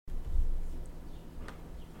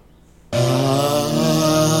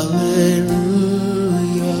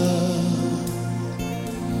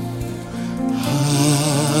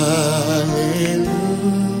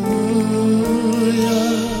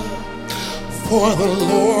For the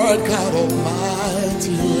Lord God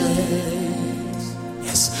Almighty reigns.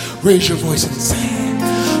 Yes, raise your voice and sing.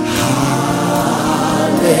 Hallelujah.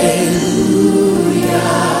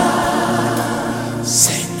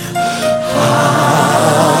 Sing. Hallelujah.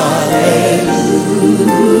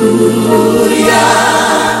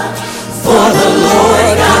 For the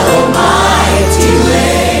Lord God Almighty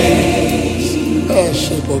reigns.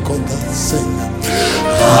 Sing.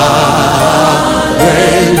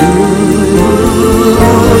 Hallelujah.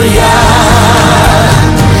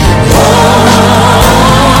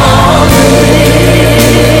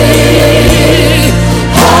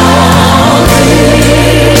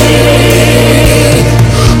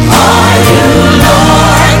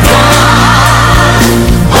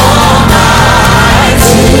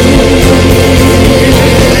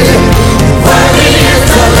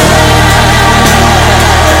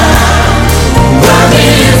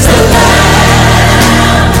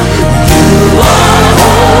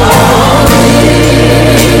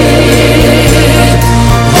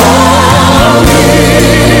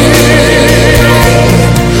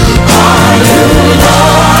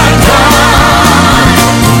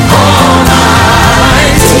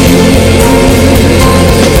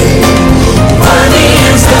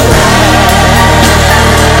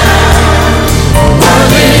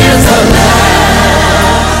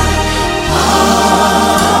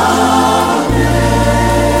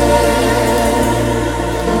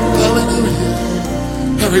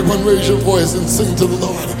 Everyone raise your voice and sing to the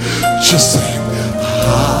Lord. Just sing.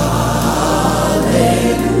 Hallelujah.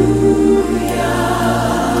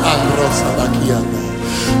 Hallelujah.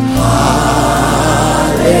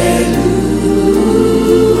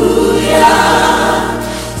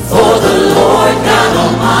 For the Lord God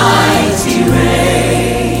Almighty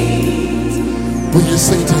reigns. Will you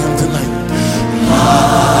sing to him tonight?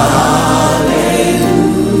 Hallelujah.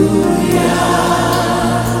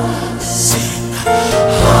 Sing. Hallelujah.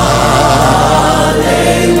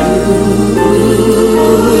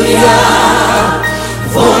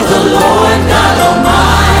 For the Lord God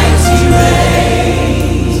Almighty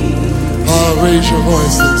reigns. Raise your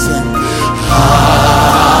voice and sing. Hallelujah.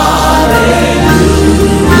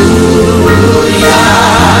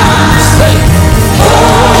 Sing.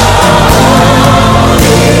 Holy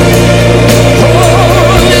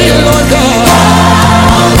Lord God.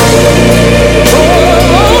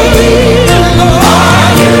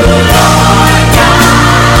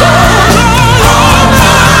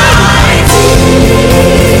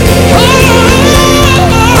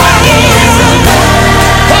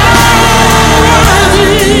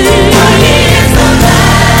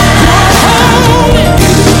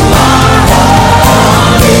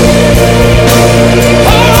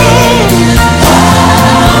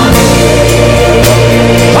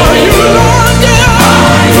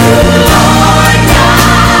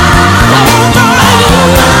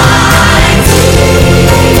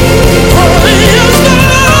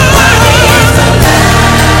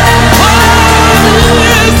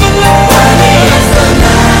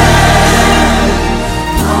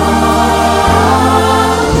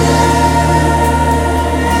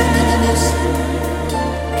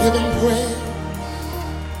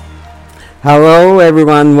 Hello,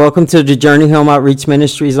 everyone. Welcome to the Journey Home Outreach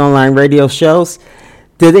Ministries online radio shows.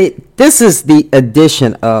 This is the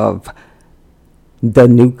edition of the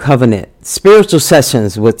New Covenant Spiritual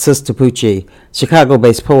Sessions with Sistapoochie,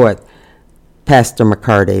 Chicago-based poet, Pastor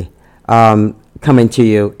McCarty, coming to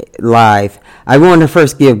you live. I want to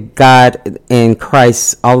first give God and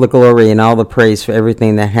Christ all the glory and all the praise for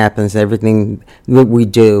everything that happens, everything that we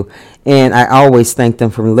do. And I always thank them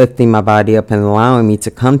for lifting my body up and allowing me to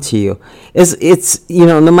come to you. It's you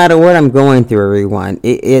know, no matter what I'm going through, everyone,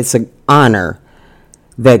 it's an honor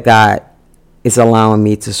that God is allowing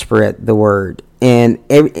me to spread the word. And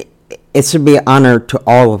it should be an honor to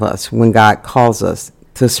all of us when God calls us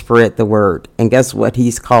to spread the word. And guess what?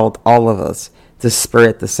 He's called all of us to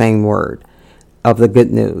spread the same word of the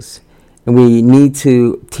good news. And we need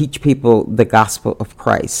to teach people the gospel of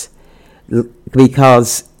Christ,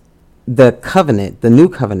 because the covenant, the new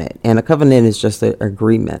covenant, and a covenant is just an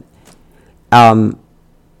agreement.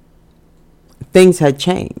 Things had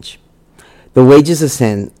changed. The wages of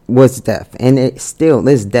sin was death, and it still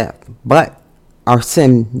is death. But our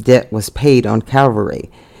sin debt was paid on Calvary.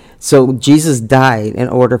 So Jesus died in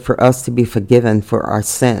order for us to be forgiven for our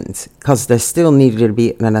sins, because there still needed to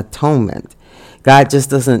be an atonement. God just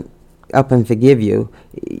doesn't up and forgive you.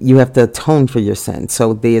 You have to atone for your sins.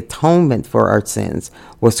 So the atonement for our sins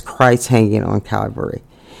was Christ hanging on Calvary.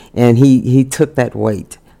 And he took that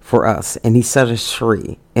weight for us, and he set us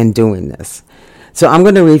free in doing this. So I'm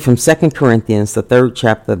going to read from 2 Corinthians, the 3rd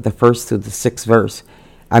chapter, the 1st through the 6th verse.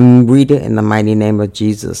 I'm reading it in the mighty name of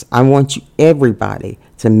Jesus. I want you, everybody,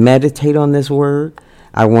 to meditate on this word.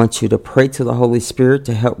 I want you to pray to the Holy Spirit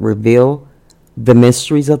to help reveal the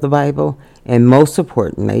mysteries of the Bible. And most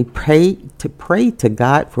importantly, pray to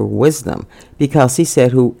God for wisdom, because he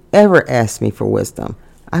said, whoever asks me for wisdom,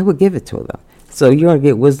 I will give it to them. So you're going to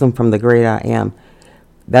get wisdom from the great I am.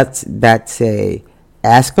 That's a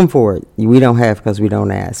ask him for it. We don't have because we don't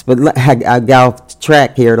ask. But I got off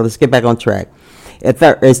track here. Let's get back on track. It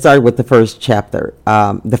started with the first chapter,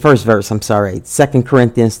 the first verse, 2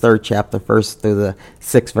 Corinthians 3rd chapter, 1st through the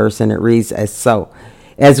 6th verse, and it reads as so.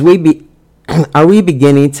 Are we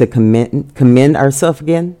beginning to commend ourselves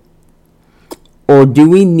again? Or do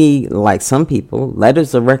we need, like some people,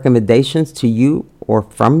 letters of recommendations to you or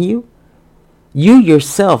from you? You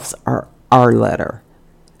yourselves are our letter,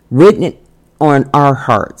 written on our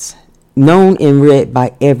hearts, known and read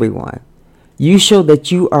by everyone. You show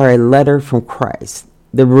that you are a letter from Christ,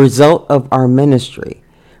 the result of our ministry,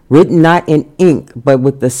 written not in ink, but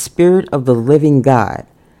with the Spirit of the living God,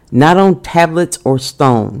 not on tablets or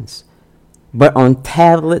stones, but on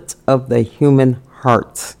tablets of the human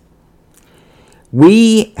hearts.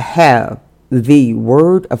 We have the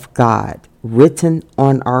Word of God written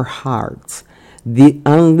on our hearts.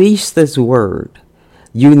 Unleash this Word.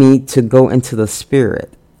 You need to go into the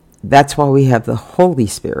Spirit. That's why we have the Holy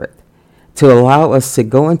Spirit, to allow us to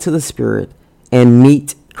go into the Spirit and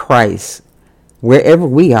meet Christ wherever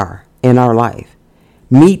we are in our life.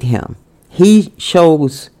 Meet him. He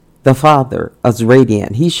shows the Father us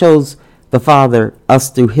radiant. He shows the Father us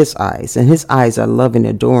through his eyes, and his eyes are loving,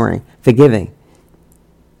 adoring, forgiving.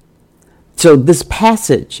 So this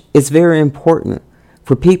passage is very important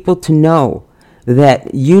for people to know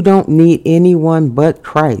that you don't need anyone but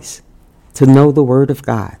Christ to know the Word of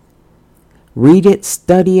God. Read it,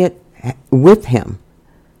 study it with him,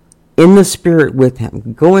 in the Spirit with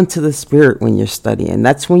him. Go into the Spirit when you're studying.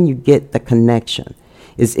 That's when you get the connection,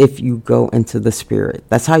 is if you go into the Spirit.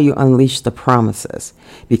 That's how you unleash the promises,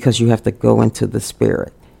 because you have to go into the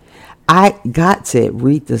Spirit. God said,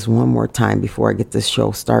 read this one more time before I get this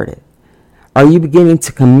show started. Are you beginning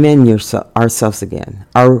to commend ourselves again?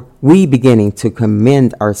 Are we beginning to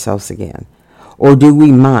commend ourselves again? Or do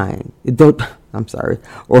we mind?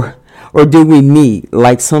 Or do we need,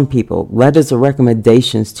 like some people, letters of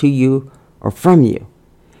recommendations to you or from you?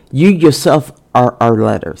 You yourself are our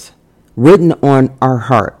letters, written on our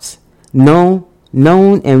hearts, known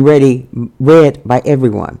and read by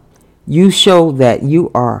everyone. You show that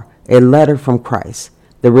you are a letter from Christ,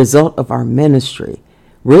 the result of our ministry,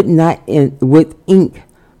 written not with ink,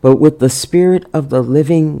 but with the Spirit of the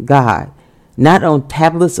living God, not on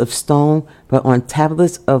tablets of stone, but on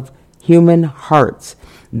tablets of human hearts.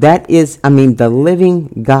 That is, the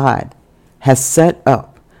living God has set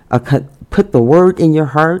up, put the Word in your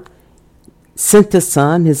heart, sent his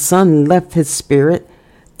Son left his Spirit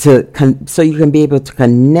so you can be able to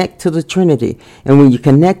connect to the Trinity. And when you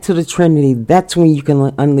connect to the Trinity, that's when you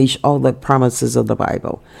can unleash all the promises of the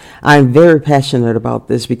Bible. I'm very passionate about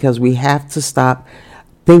this, because we have to stop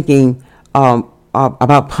thinking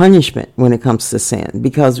about punishment when it comes to sin,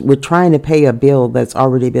 because we're trying to pay a bill that's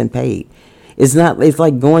already been paid. It's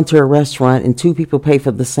like going to a restaurant and two people pay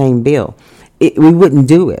for the same bill. We wouldn't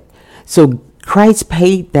do it. So Christ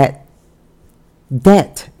paid that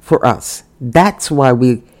debt for us. That's why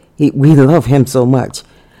we love him so much,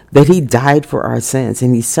 that he died for our sins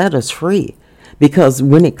and he set us free. Because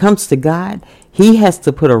when it comes to God, he has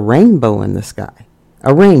to put a rainbow in the sky.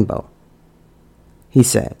 A rainbow, he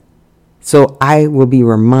said. So I will be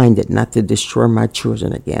reminded not to destroy my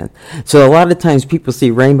children again. So a lot of times people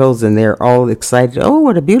see rainbows and they're all excited. Oh,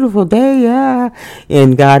 what a beautiful day, yeah.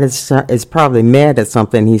 And God is probably mad at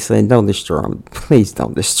something. He's saying, don't destroy them. Please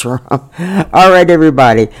don't destroy them. All right,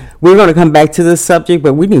 everybody. We're going to come back to this subject,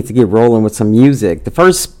 but we need to get rolling with some music. The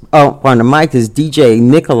first on the mic is DJ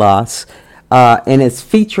Nicholas, and it's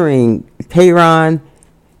featuring Kayron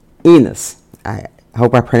Enos. I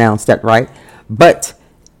hope I pronounced that right. But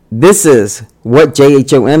this is what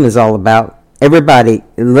JHOM is all about. Everybody,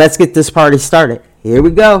 let's get this party started. Here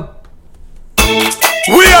we go.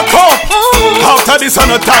 Wake up! After this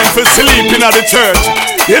on a time for sleeping at the church.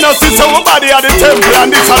 You know, since somebody at the temple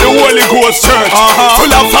and this at the Holy Ghost church.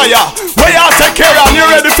 Full of fire. Where you take care and you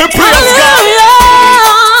ready to praise God?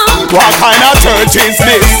 What kind of church is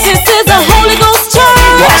this? This is a Holy Ghost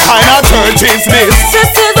church. What kind of church is this?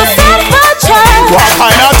 This is a Sanctified church. What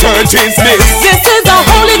kind of church is this? This is a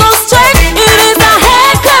Holy Ghost church. It is a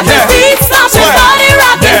head clapping, feet stomping, body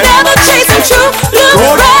rocking, devil chasing, true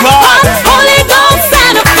blue red hot Holy Ghost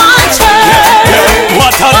Sanctified church.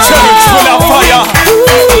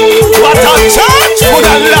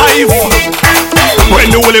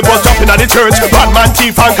 Holy Ghost dropping at the church. Bad man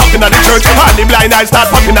thief and copping at the church. And the blind eyes start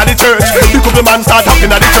popping at the church. The couple man start hopping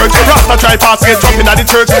at the church. Rasta try fast get dropping at the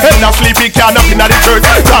church. Head not sleepy can up in at the church.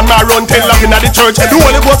 Grandma run tail up in at the church. The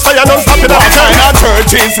Holy Ghost fire non stopping at the church. What kind of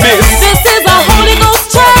church is this? This is a Holy Ghost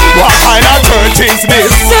church. What kind of church is this?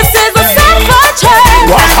 This is a sanctified church.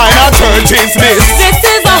 What kind of church is this? This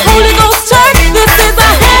is a Holy Ghost church. This is a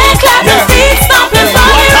hand clapping, feet stomping,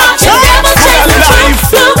 body rocking, devil chasing,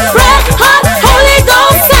 true, blue, red, hot, Holy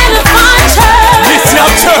Ghost sanctified church. This your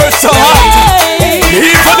church so hot.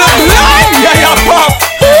 Even the blind, yeah, pop.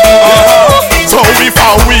 So if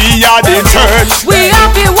we are the church, we are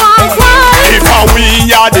the one cry. if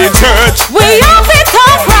we are the church, We are the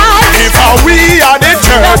top cry. if we are the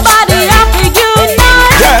church, Nobody have to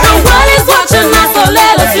unite. Yeah. The world is watching us, so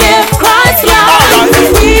let us live Christ's life. Alright.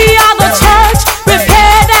 We are the church,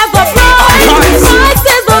 prepared as the bride. Alright. Christ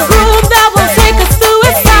is the groom that will take us to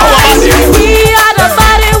his side. Alright. We are the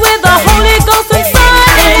body with the Holy Ghost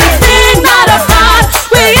inside. Anything not of God,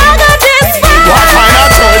 we are the despise. what kind of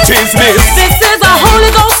church is this? This is a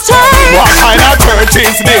Holy Ghost church. What kind of church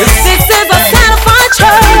is this? This is a sanctified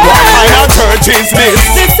church. What kind of church is this?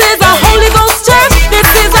 This is a Holy Ghost church. This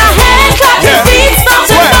is a hand clapping, Yeah. feet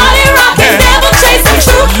stomping, Swear. body rocking, Yeah. devil chasing,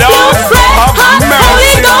 true, Lord blue, red, have hot, mercy.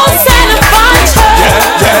 Holy Ghost sanctified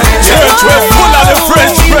church. Church we're full of the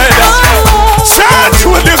fresh bread. Church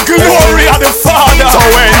with the glory of the Father. So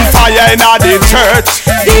when fire in the church,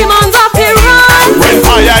 Demons up here run. when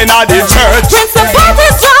fire in the church,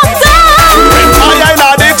 Principalities drop down. when fire in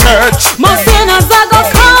the church, More sinners are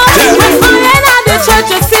gonna come. Yeah. When fire in the church,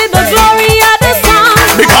 you see the glory of the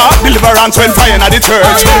Son. because deliverance when fire in the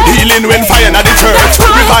church, healing when fire in the church,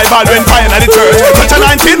 revival when fire in the church, touch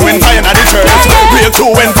 19 when fire in the church,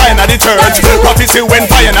 breakthrough when fire in the church, prophecy when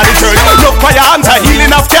fire in the church, love fire answer,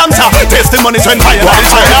 healing of cancer, testimonies when fire in the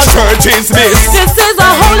church. What kind of church is this? This is a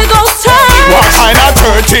Holy Ghost church. What kind of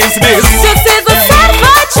church is this? This is a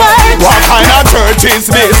sanctified church. What kind of church is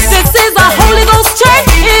this? This is a Holy Ghost church.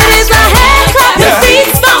 It is a hand clapping, Yeah. feet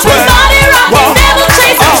stomping, Swear. body rocking, Wow. devil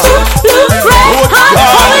chasing, true, blue, red, Good hot,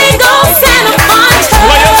 God. Holy Ghost sanctified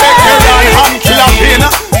When you take your church. hand clapping,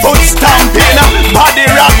 foot stamping, body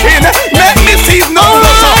rocking, let me see no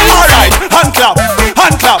so alright, hand clap,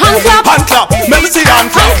 hand clap, Hand clap. hand clap, let me see hand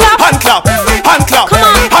clap, hand clap, hand clap, Come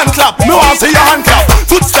on. hand clap, me want to see your hand clap,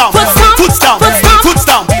 foot stamp, Foot stamp. foot stamp, Foot stamp. foot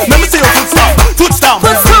stamp, let me see your foot stamp, foot stamp,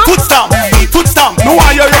 Foot stamp. foot stamp, foot stamp, me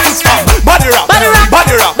want your foot stamp, body rock, Body rock.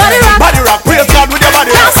 body rock, Body rock. body rock, praise God with your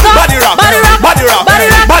body rock, Can't stop. body rock, Body rock. body rock, Body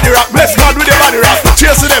rock. body rock, bless God with your body rock,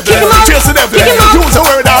 chase the devil, Kick him out. chase the devil, Kick him out. use the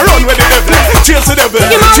word and run with the devil, chase the devil,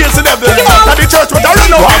 Kick him out. chase the devil, Kick him out. after the church with a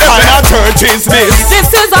run over the devil. What kind of church is this? This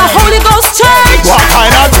is a Holy Ghost church. What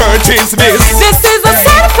kind of church is this? This is a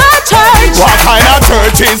sanctified church. What kind of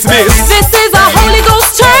church is this? This is a Holy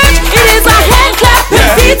Ghost church. It is a hand clapping,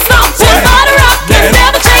 Yeah. feet stomping, Yeah. body rocking, Yeah.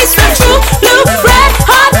 devil chasing, true, blue, red,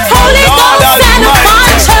 hot, Holy Lord Ghost sanctified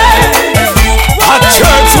Almighty. church. A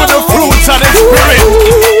church with the fruits of the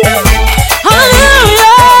Spirit.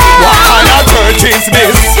 Hallelujah. What kind of church is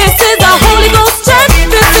this? This is a Holy Ghost church.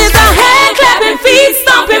 This is a hand clapping, feet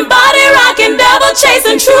stomping, body rocking, devil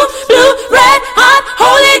chasing, true, blue, red, hot,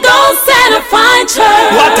 Holy Ghost sanctified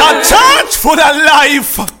church. What a church full of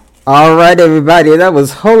life. All right, everybody, that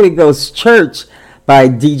was Holy Ghost Church by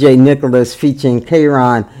DJ Nicholas featuring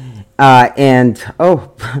K-Ron.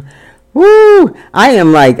 Woo! I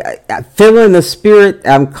am like feeling the Spirit.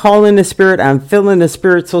 I'm calling the Spirit. I'm feeling the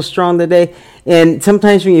Spirit so strong today. And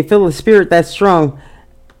sometimes when you feel the Spirit that strong,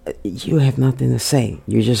 you have nothing to say.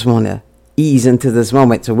 You just want to ease into this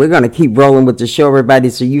moment. So we're going to keep rolling with the show, everybody,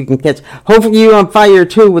 so you can catch. Hopefully you're on fire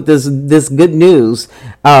too with this good news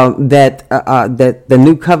that the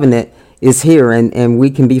new covenant is here, and we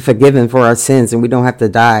can be forgiven for our sins, and we don't have to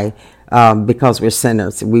die because we're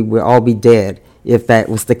sinners. We will all be dead if that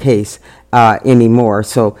was the case anymore.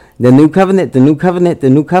 So the new covenant,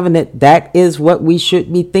 that is what we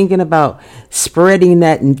should be thinking about, spreading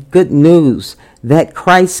that good news that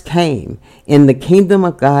Christ came and the kingdom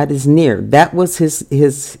of God is near. That was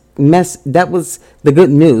his mess. That was the good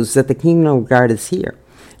news, that the kingdom of God is here,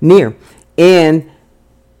 near. And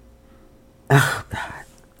oh God,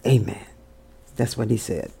 amen. That's what he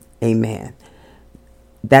said. Amen.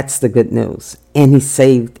 That's the good news. And he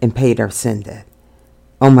saved and paid our sin debt.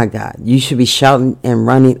 Oh my God, you should be shouting and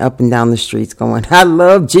running up and down the streets going, I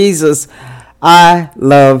love Jesus. I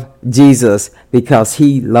love Jesus because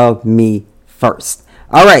he loved me first.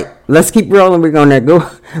 All right, let's keep rolling. We're going to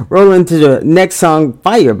go roll into the next song,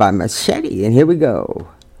 Fire by Machete. And here we go.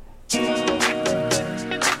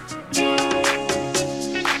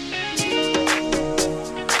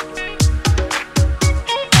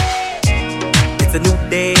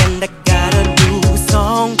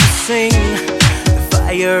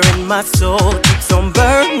 my soul keeps on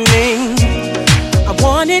burning. I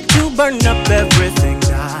want it to burn up everything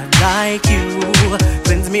not like you.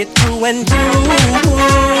 Cleanse me through and through.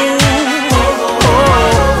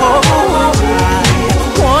 I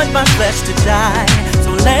want my flesh to die,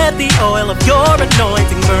 so let the oil of your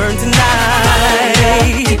anointing burn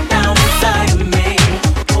tonight. Deep down inside of me,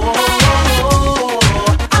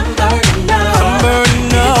 I'm burning up. I'm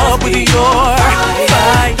burning up with your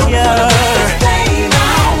fire.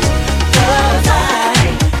 Cause I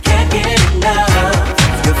can't get enough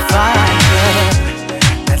of your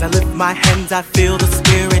fire. As I lift my hands, I feel the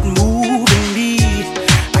Spirit moving me.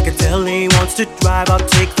 I can tell He wants to drive, I'll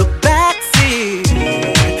take the backseat.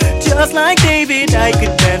 Just like David, I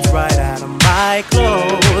could dance right out of my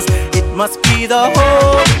clothes. It must be the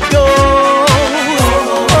Holy Ghost.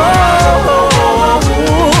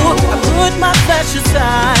 I put my flesh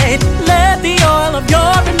aside. Let the oil of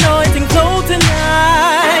your anointing flow tonight.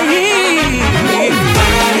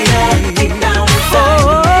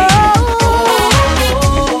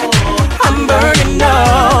 I'm burning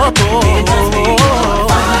up.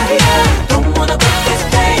 Don't wanna put this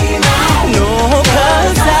flame out. No,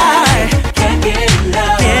 cause I can't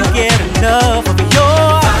get enough of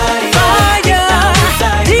your fire.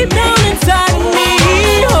 Deep down inside of me,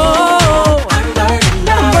 oh, I'm burning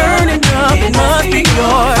up. It must be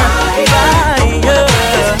your fire.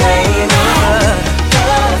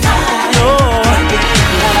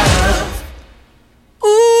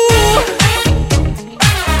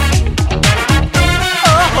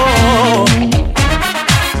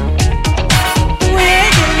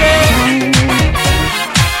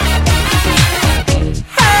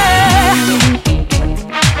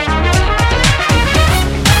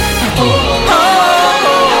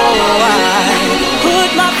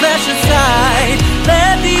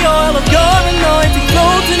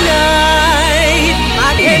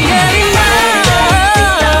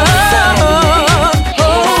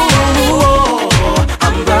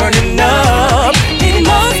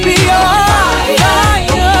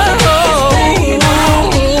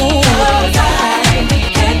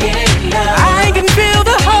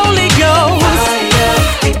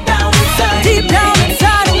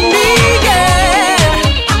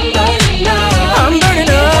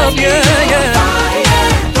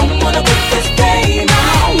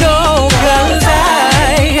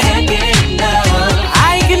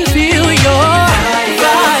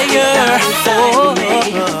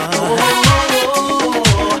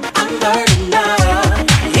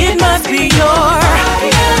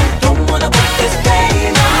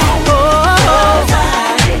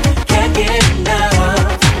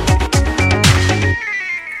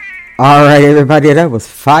 All right, everybody, that was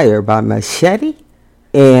Fire by Machete.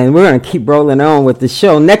 And we're going to keep rolling on with the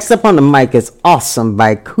show. Next up on the mic is Awesome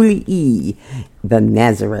by Cooley E, the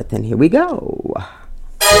Nazareth. And here we go.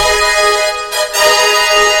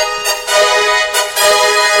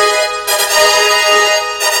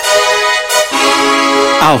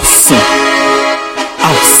 Awesome.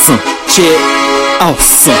 Awesome. Check.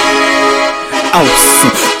 Awesome.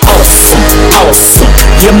 Awesome. Awesome, awesome,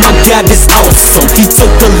 yeah, my God is awesome. He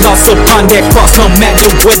took the loss upon that cross, no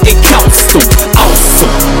matter what it cost him.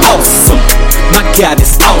 Awesome, awesome, my God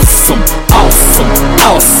is awesome. Awesome,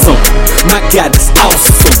 awesome, my God is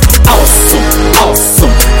awesome. Awesome,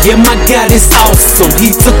 awesome, yeah, my God is awesome.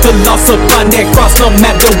 He took the loss upon that cross, no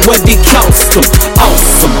matter what it cost him.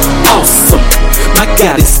 Awesome, awesome, my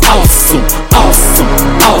God is awesome. Awesome,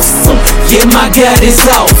 awesome, yeah, my God is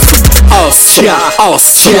awesome. Awesome,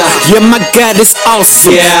 awesome, yeah, my God is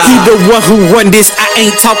awesome. Yeah. He the one who run this, I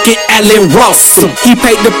ain't talking Allen Rawson. He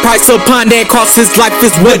paid the price upon that cross, his life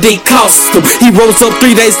is what it cost him. He rose up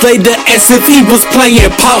 3 days later as if he was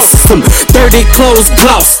playing possum. 30 clothes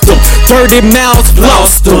lost him, 30 miles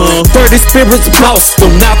lost him, 30 spirits lost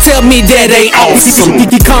him. Now tell me that ain't awesome.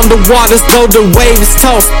 He calmed the waters, though the waves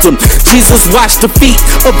tossed him. Jesus washed the feet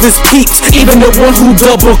of his peeps, even the one who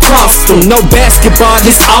double crossed him. No basketball,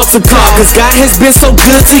 this altar call, cause God has been so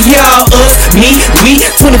good to y'all, us, me, we,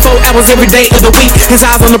 24 hours every day of the week. His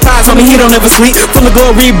eyes on the prize, homie, he don't ever sleep. Full of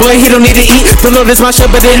glory, but he don't need to eat. The Lord is my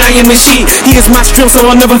shepherd and I am his sheep. He is my strength, so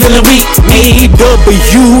I'm never feeling weak.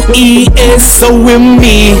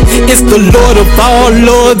 AWESOME is the Lord of all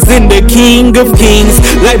lords and the King of kings.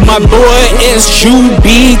 Like my boy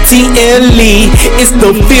SUBTLE, it's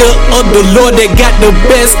the fear of the Lord that got the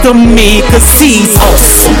best of me. Cause he's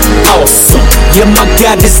awesome, awesome, yeah, my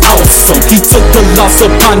God is awesome. He took the loss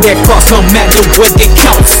upon that cross, no matter what it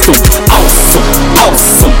cost him. Awesome,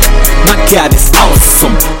 awesome, my God is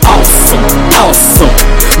awesome. Awesome, awesome,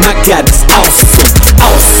 my God is awesome.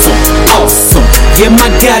 Awesome, awesome, yeah, my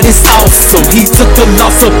God God is awesome. He took the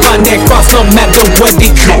loss upon that cross, no matter what it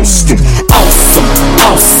cost him. Awesome,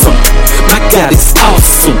 awesome. My God is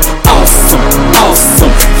awesome, awesome, awesome.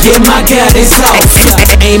 Yeah, my God is awesome.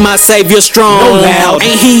 Ain't my Savior strong? No loud.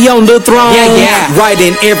 Ain't He on the throne? Yeah. Right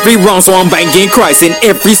in every wrong, so I'm banking Christ in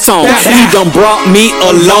every song. He done brought me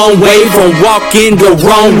a long way from walking the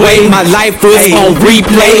wrong way. My life was on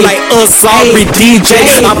replay like a sorry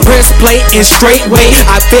DJ. I press play in straight way.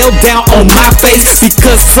 I fell down on my face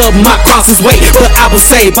because of my cross's weight, but I was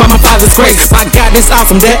saved by my Father's grace. My God is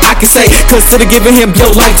awesome, that I can say. Consider giving Him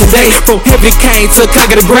your life today. From heaven came to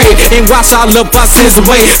conquer the grave and wash all of our sins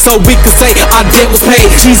away, so we could say our debt was paid.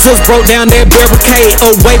 Jesus broke down that barricade.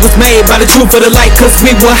 A way was made by the truth of the light, cause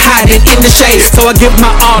we were hiding in the shade. So I give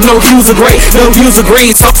my all, no hues of gray, no hues of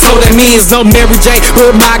green. So that means no Mary J.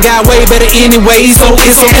 But my God way better anyway, so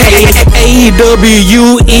it's okay.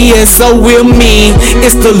 A-W-E-S-O will mean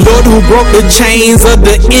it's the Lord who broke the chains of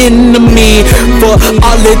the enemy. For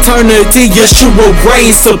all eternity, Yeshua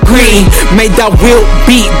reigns supreme. May thy will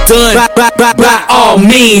be done by all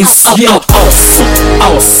means. Yeah, awesome,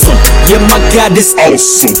 awesome. Yeah, my God is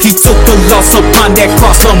awesome. He took the loss upon that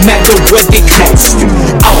cross, no matter what it cost him.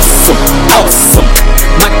 Awesome, awesome.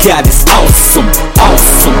 My God is awesome,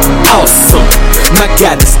 awesome, awesome. My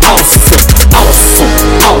God is awesome, awesome,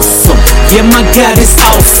 awesome. Yeah, my God is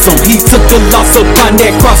awesome. He took the loss upon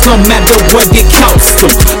that cross, no matter what it cost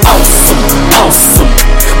him. Awesome, awesome.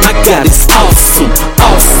 My God is awesome,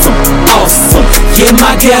 awesome, awesome. Yeah,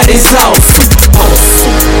 my God is awesome,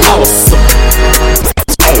 awesome, awesome,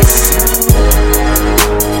 awesome.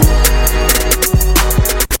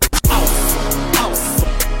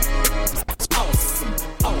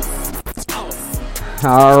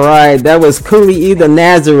 All right, that was Cooley E. the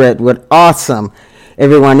Nazareth with Awesome.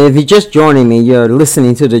 Everyone, if you're just joining me, you're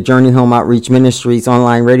listening to the Journey Home Outreach Ministries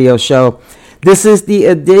online radio show. This is the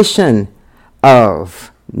edition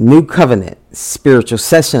of New Covenant Spiritual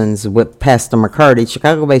Sessions with Pastor McCarty,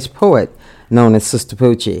 Chicago-based poet known as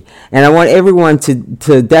Sistapoochie. And I want everyone to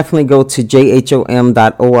definitely go to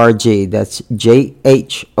jhom.org. That's jhom.org.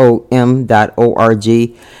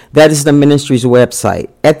 That is the ministry's website.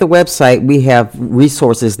 At the website, we have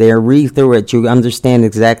resources there. Read through it. You understand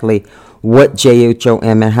exactly what JHOM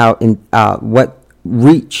and how what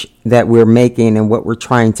reach that we're making and what we're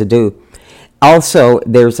trying to do. Also,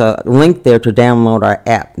 there's a link there to download our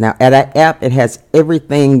app. Now, at our app, it has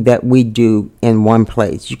everything that we do in one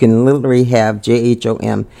place. You can literally have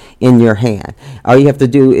JHOM in your hand. All you have to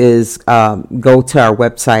do is go to our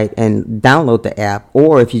website and download the app.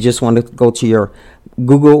 Or if you just want to go to your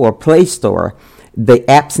Google or Play Store, the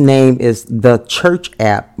app's name is The Church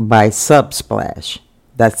App by Subsplash.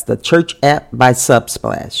 That's The Church App by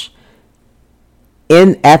Subsplash.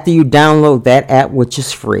 After you download that app, which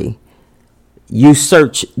is free, you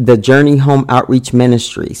search the Journey Home Outreach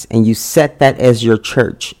Ministries and you set that as your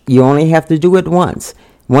church. You only have to do it once.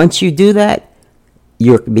 Once you do that,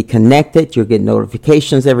 you'll be connected. You'll get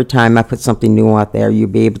notifications every time I put something new out there. You'll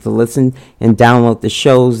be able to listen and download the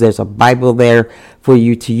shows. There's a Bible there for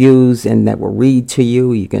you to use and that will read to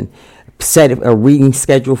you. You can set a reading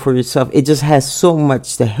schedule for yourself. It just has so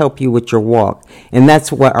much to help you with your walk. And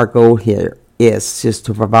that's what our goal here is, just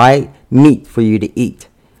to provide meat for you to eat.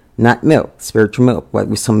 Not milk, spiritual milk, but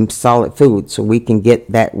with some solid food so we can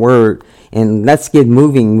get that word. And let's get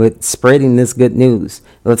moving with spreading this good news.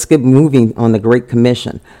 Let's get moving on the Great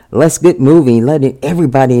Commission. Let's get moving, letting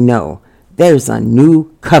everybody know there's a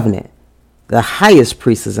new covenant. The highest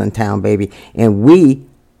priest is in town, baby. And we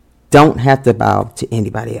don't have to bow to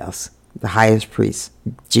anybody else. The highest priest,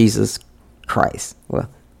 Jesus Christ.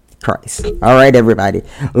 Well, Christ. All right, everybody.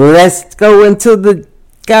 Let's go into the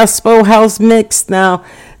Gospel House Mix now.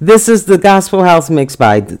 This is the Gospel House Mix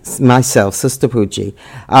by myself, Sistapoochie.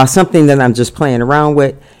 Something that I'm just playing around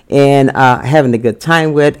with and having a good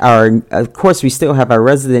time with. Of course, we still have our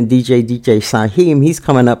resident DJ Shyhiem. He's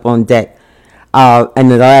coming up on deck in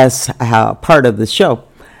the last part of the show.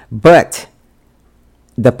 But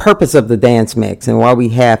the purpose of the dance mix and why we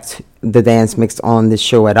have the dance mix on this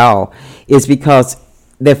show at all is because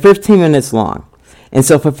they're 15 minutes long. And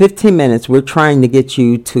so for 15 minutes, we're trying to get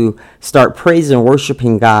you to start praising and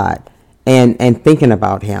worshiping God and thinking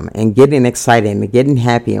about Him and getting excited and getting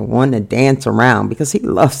happy and wanting to dance around because He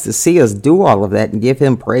loves to see us do all of that and give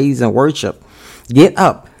Him praise and worship. Get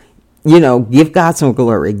up, give God some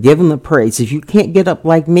glory, give Him the praise. If you can't get up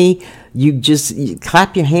like me, you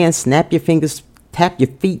clap your hands, snap your fingers, tap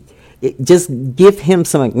your feet. Just give Him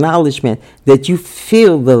some acknowledgement that you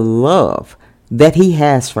feel the love that He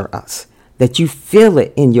has for us. That you feel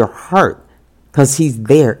it in your heart because He's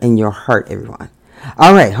there in your heart, everyone.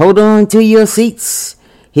 All right, hold on to your seats.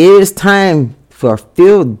 Here's time for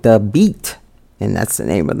Feel the Beat. And that's the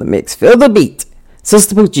name of the mix. Feel the Beat.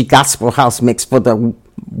 Sistapoochie Gospel House mix for the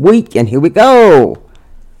week. And here we go.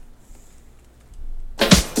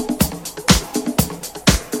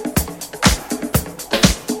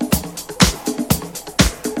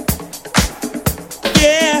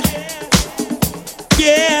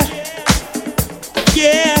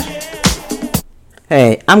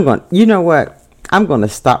 Hey, you know what? I'm going to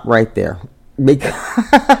stop right there. Because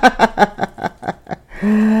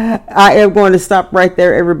I am going to stop right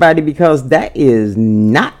there, everybody, because that is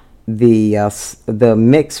not the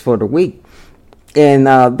mix for the week. And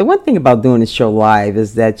the one thing about doing this show live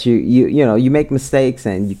is that you make mistakes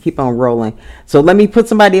and you keep on rolling. So let me put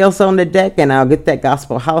somebody else on the deck, and I'll get that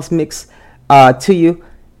gospel house mix to you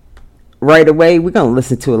right away. We're going to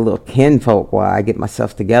listen to a little Kinfolk while I get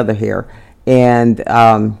myself together here. And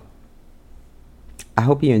I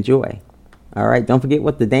hope you enjoy. All right, don't forget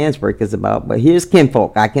what the dance break is about. But here's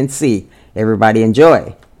Kinfolk. I Can See. Everybody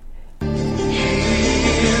enjoy.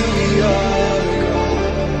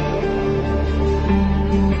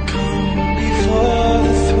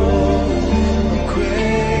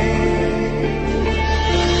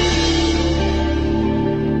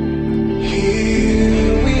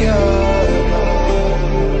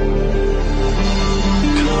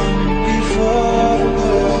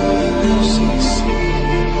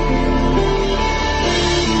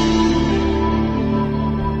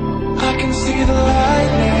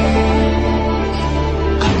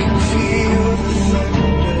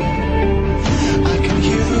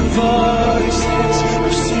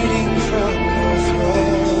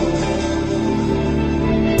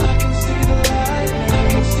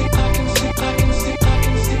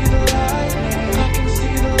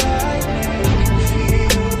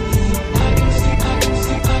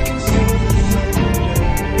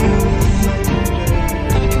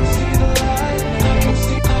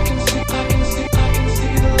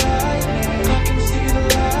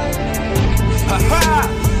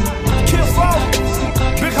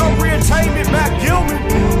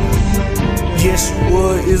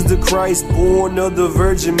 Christ, born of the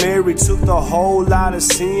Virgin Mary, took the whole lot of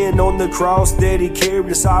sin on the cross that he carried.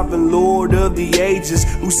 The sovereign Lord of the ages,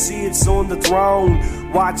 who sits on the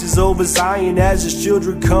throne, watches over Zion as his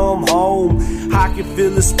children come home. I can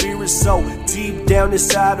feel the spirit so deep down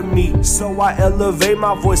inside of me, so I elevate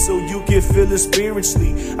my voice so you can feel it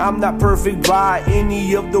spiritually. I'm not perfect by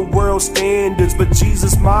any of the world's standards, but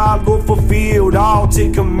Jesus my Lord fulfilled all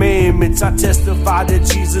 10 commandments. I testify that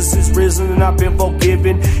Jesus is risen and I've been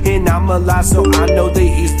forgiven, and I'm alive, so I know that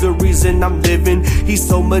he's the reason I'm living. He's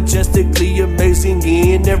so majestically amazing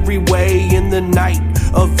in every way. In the night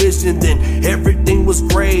of vision, then everything was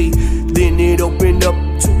gray. Then it opened up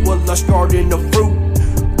to a lush garden of fruit,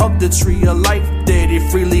 of the tree of life that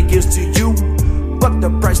it freely gives to you. But the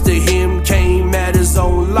price to him came at his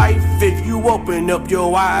own life. If you open up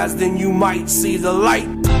your eyes, then you might see the light.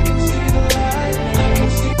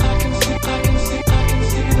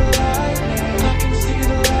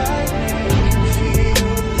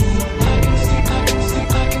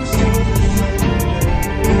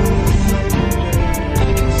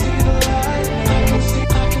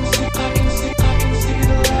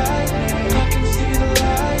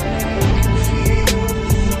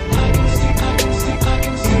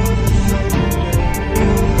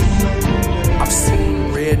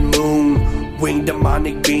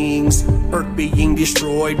 Demonic beings, earth being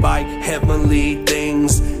destroyed by heavenly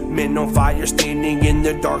things, men on fire standing in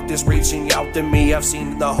the darkness reaching out to me. I've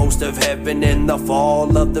seen the host of heaven and the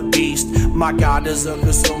fall of the beast. My God is a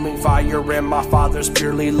consuming fire, and my Father's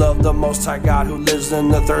purely love, the Most High God who lives in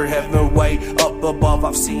the third heaven way up above.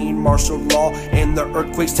 I've seen martial law and the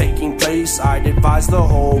earthquakes taking place. I'd advise the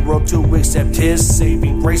whole world to accept his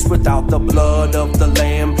saving grace. Without the blood of the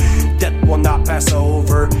Lamb, death will not pass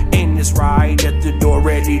over, and it's right at the door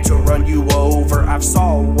ready to run you over. I've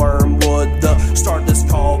saw wormwood, the star that's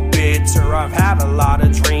called bitter. I've had a lot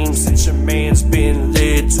of dreams since your man's been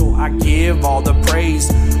little. I give all the praise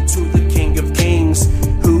to the King of Kings,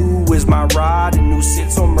 who is my rod and who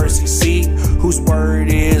sits on mercy's seat, whose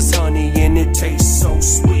word is honey and it tastes so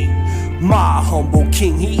sweet. My humble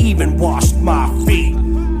King, he even washed my feet.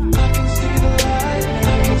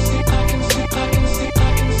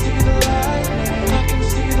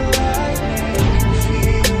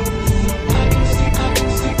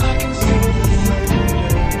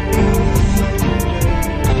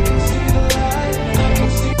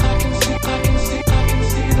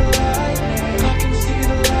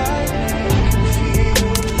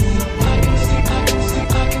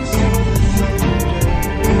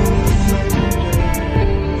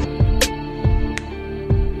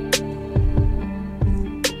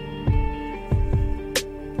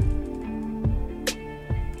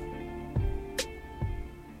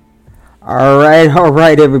 All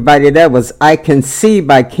right, everybody. That was "I Can See"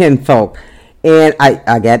 by Kinfolk, and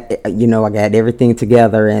I got everything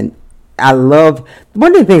together, and I love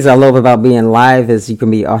one of the things I love about being live is you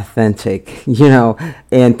can be authentic,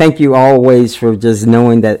 and thank you always for just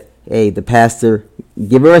knowing that, hey, the pastor,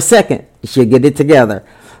 give her a second, she'll get it together.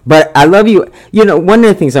 But I love you. One of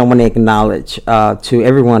the things I want to acknowledge to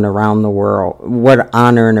everyone around the world, what an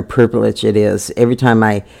honor and a privilege it is every time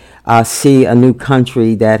I see a new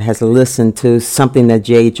country that has listened to something that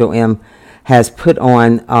JHOM has put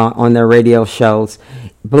on their radio shows.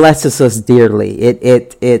 Blesses us dearly.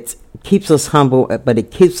 It keeps us humble, but it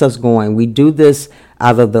keeps us going. We do this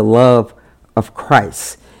out of the love of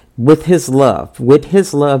Christ. With his love,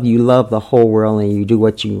 you love the whole world, and you do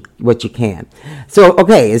what you can. So,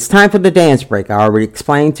 okay, it's time for the dance break. I already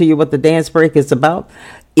explained to you what the dance break is about.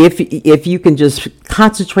 If you can just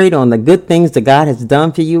concentrate on the good things that God has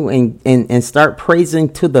done for you and start praising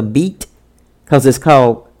to the beat, because it's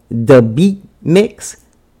called the beat mix.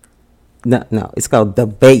 No, it's called the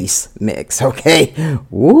bass mix, okay?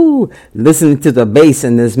 Woo! Listening to the bass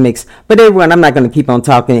in this mix. But everyone, I'm not going to keep on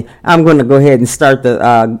talking. I'm going to go ahead and start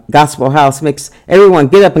the Gospel House mix. Everyone,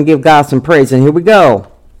 get up and give God some praise, and here we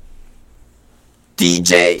go.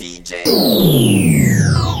 DJ.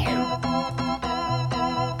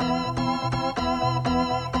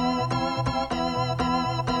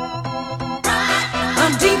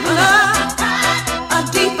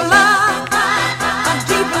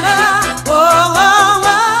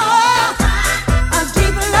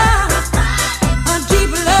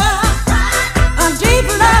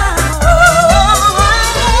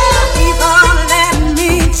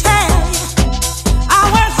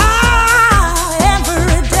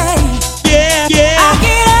 I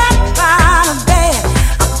get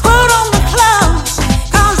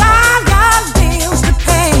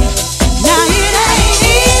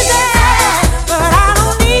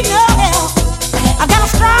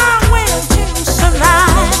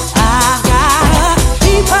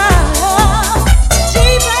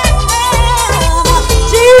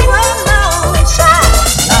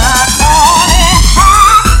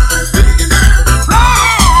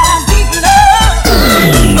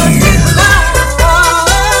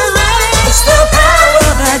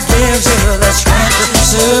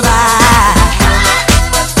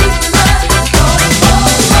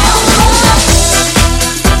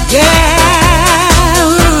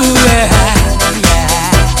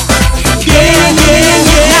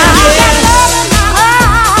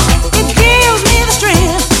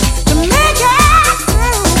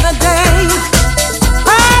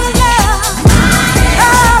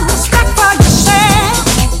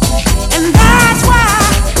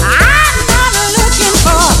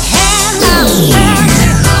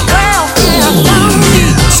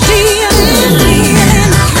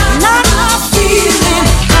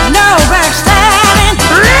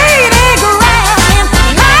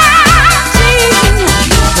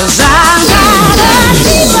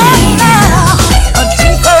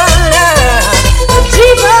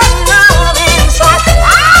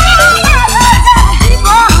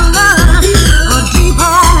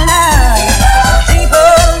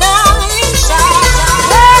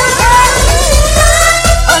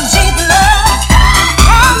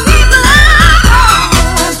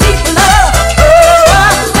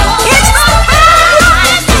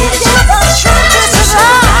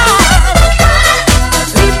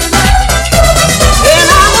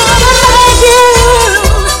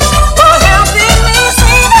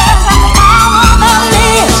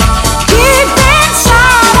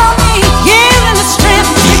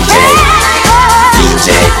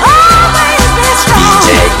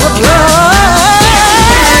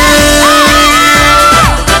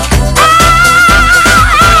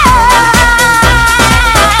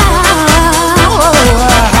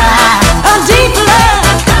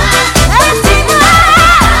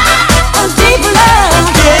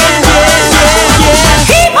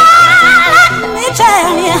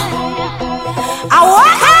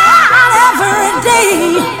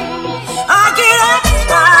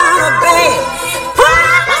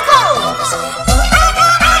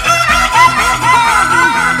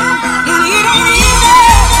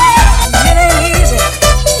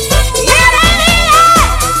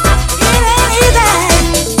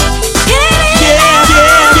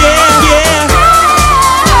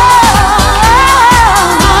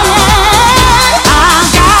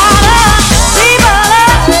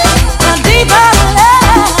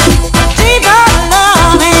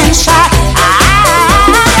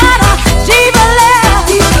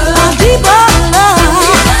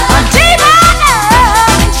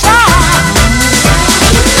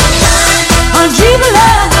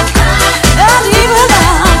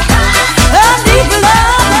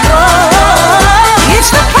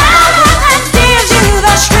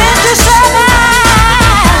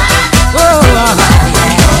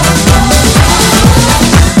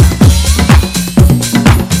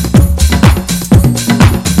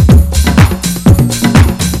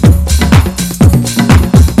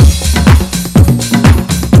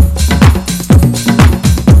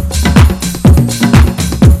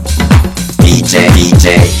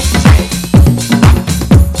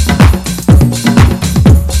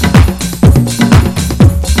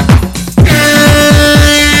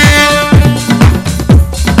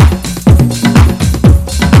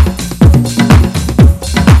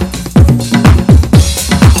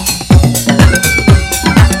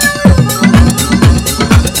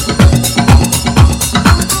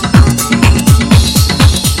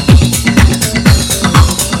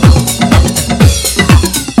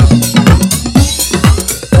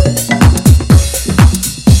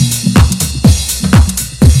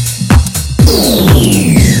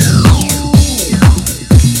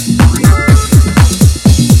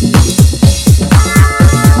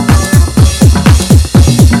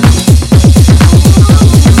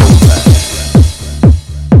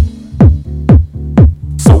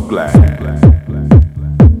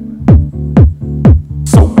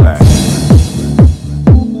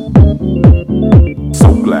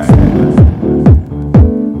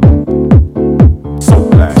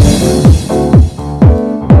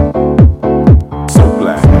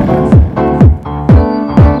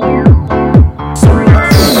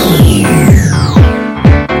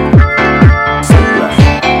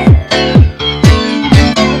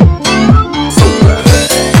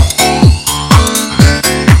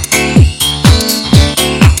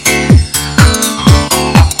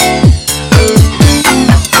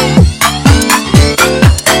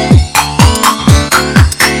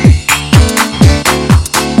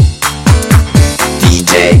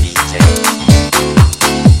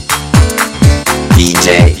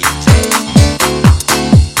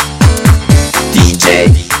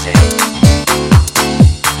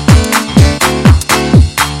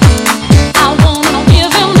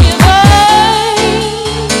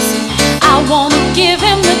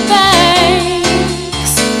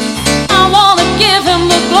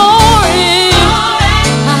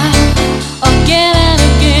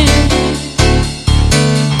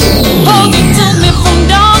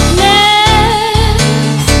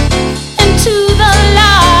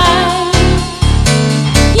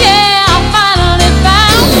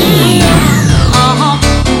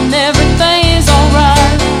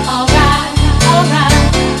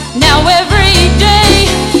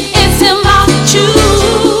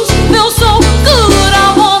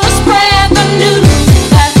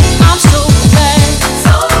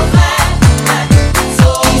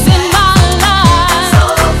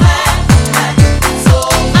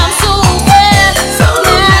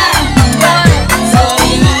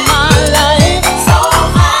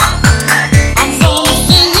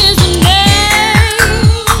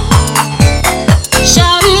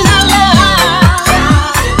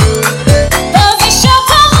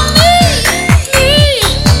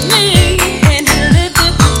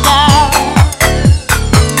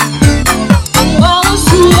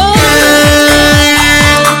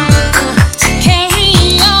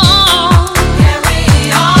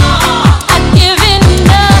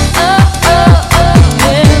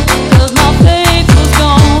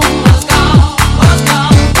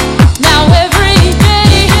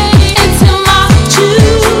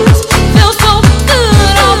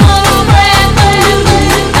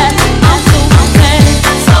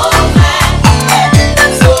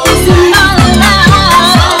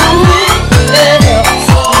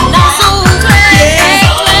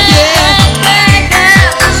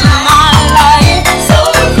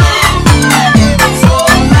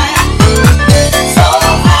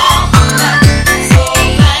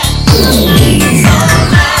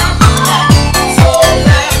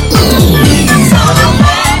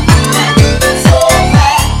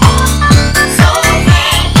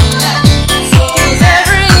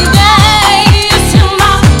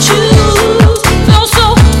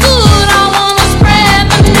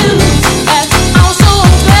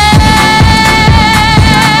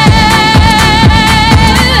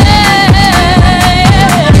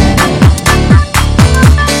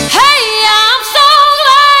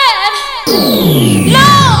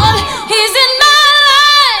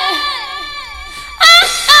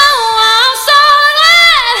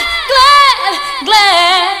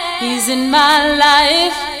my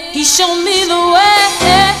life. He showed me the way.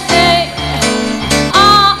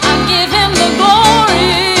 Oh, I give him the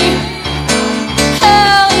glory.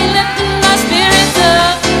 Oh, he lifted my spirits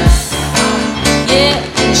up. Yeah,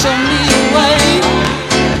 he showed me the way.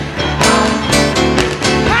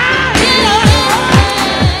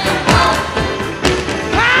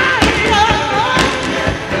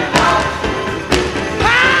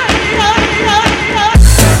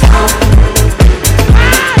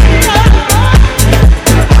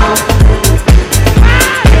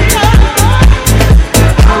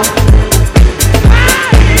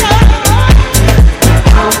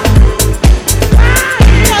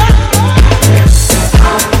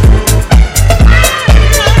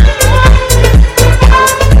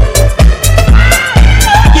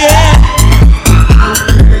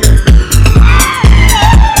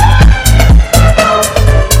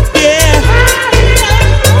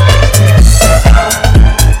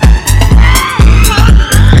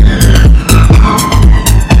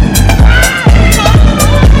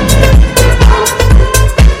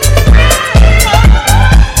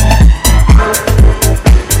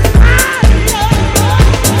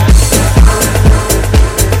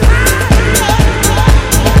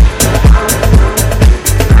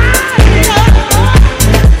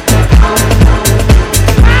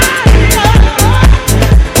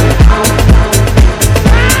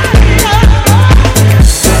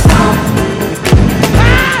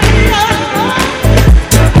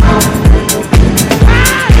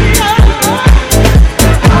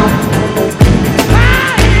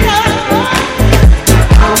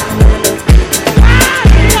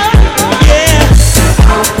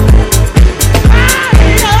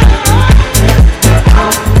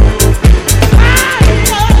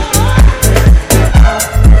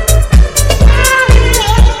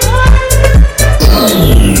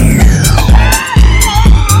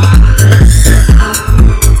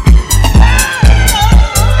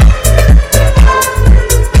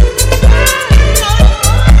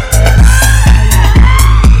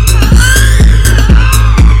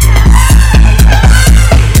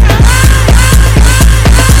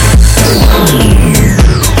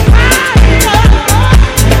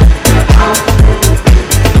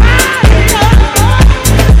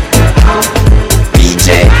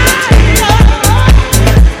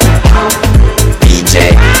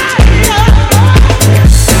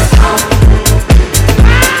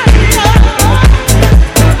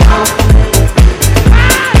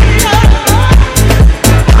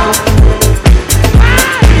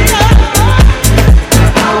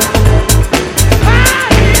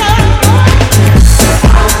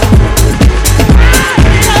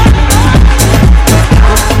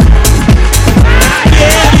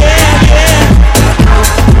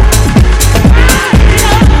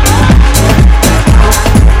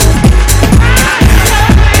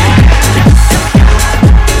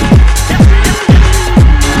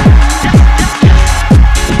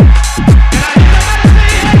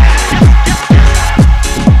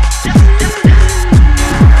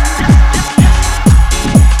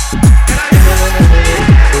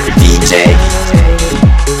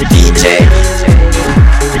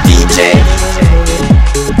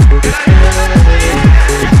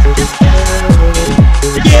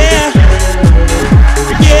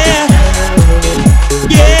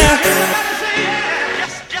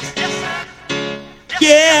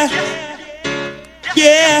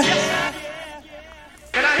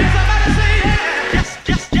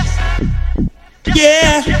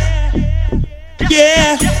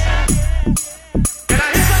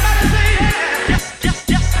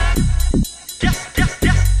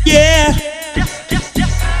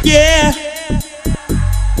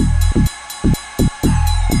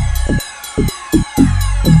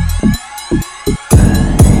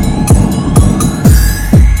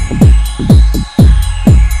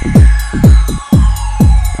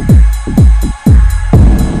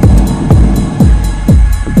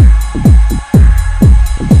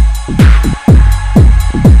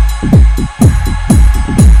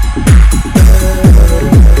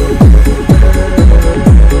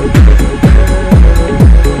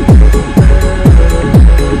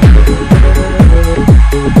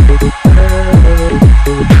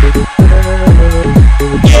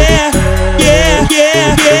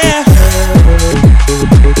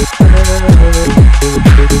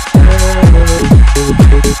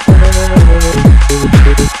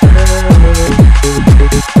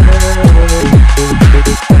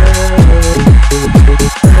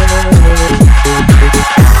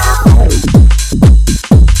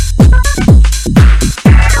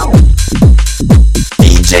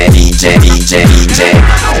 DJ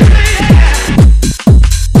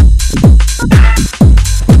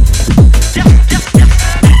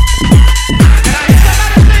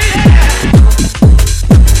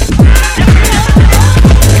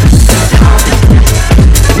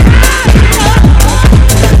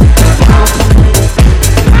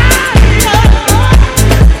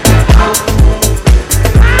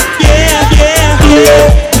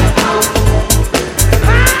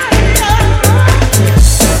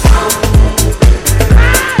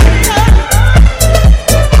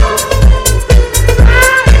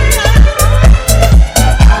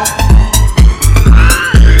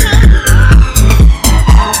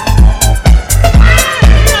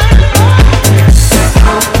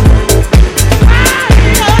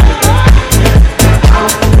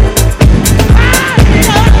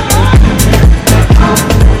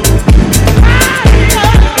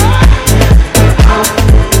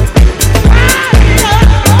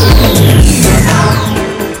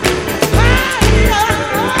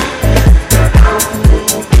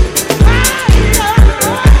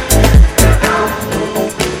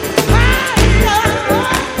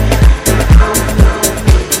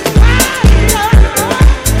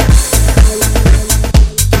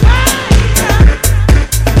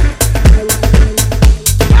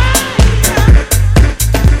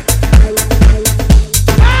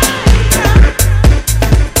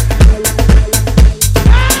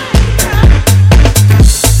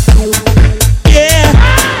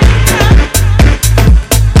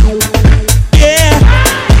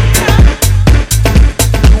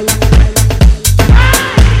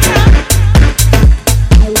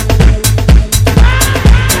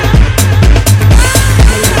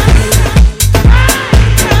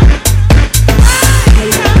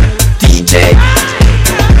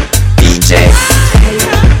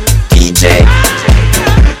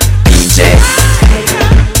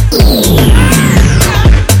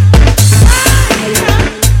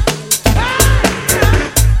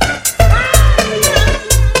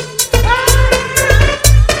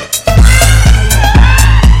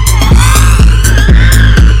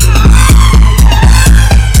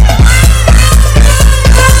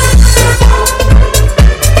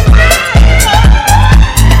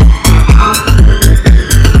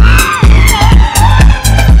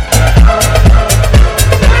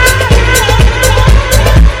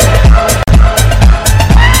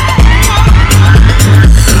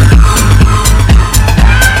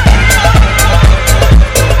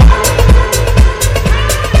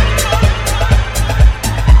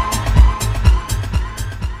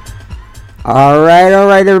All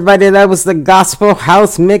right, everybody. That was the Gospel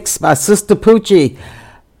House Mix by Sistapoochie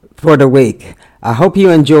for the week. I hope you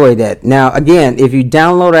enjoyed it. Now, again, if you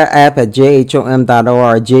download our app at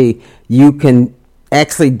jhom.org, you can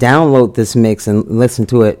actually download this mix and listen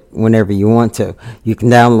to it whenever you want to. You can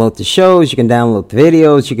download the shows, you can download the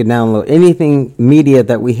videos, you can download anything media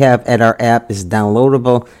that we have at our app is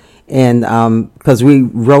downloadable. And because we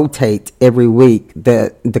rotate every week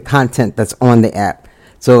the content that's on the app.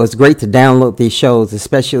 So it's great to download these shows,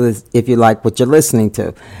 especially if you like what you're listening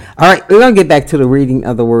to. All right, we're going to get back to the reading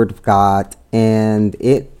of the Word of God. And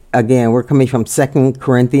we're coming from 2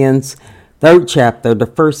 Corinthians, 3rd chapter, the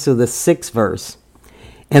 1st to the 6th verse.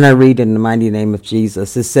 And I read in the mighty name of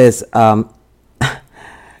Jesus. It says,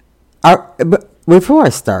 before I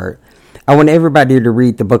start, I want everybody to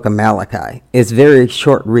read the book of Malachi. It's a very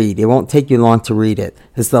short read. It won't take you long to read it.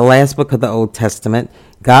 It's the last book of the Old Testament.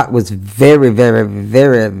 God was very, very,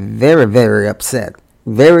 very, very, very upset.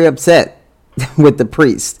 Very upset with the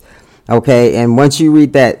priest. Okay, and once you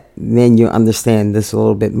read that, then you understand this a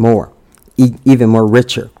little bit more. Even more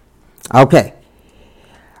richer. Okay.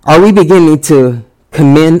 Are we beginning to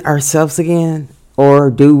commend ourselves again?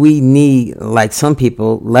 Or do we need, like some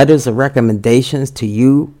people, letters of recommendations to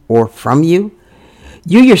you or from you?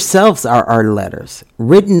 You yourselves are our letters,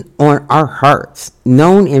 written on our hearts,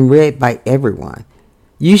 known and read by everyone.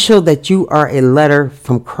 You show that you are a letter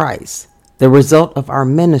from Christ, the result of our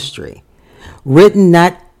ministry, written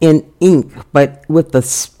not in ink, but with the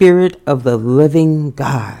Spirit of the living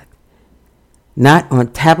God, not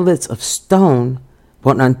on tablets of stone,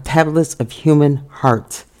 but on tablets of human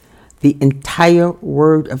hearts. The entire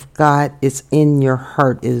Word of God is in your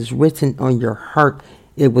heart. It is written on your heart.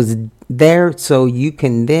 It was there so you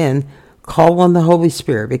can then call on the Holy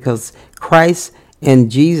Spirit, because Christ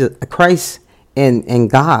and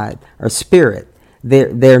God are spirit.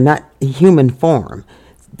 They're not human form.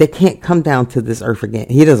 They can't come down to this earth again.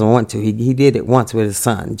 He doesn't want to. He did it once with his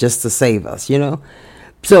son just to save us,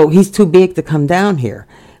 So he's too big to come down here.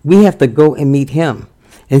 We have to go and meet him.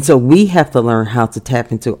 And so we have to learn how to tap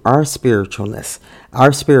into our spiritualness,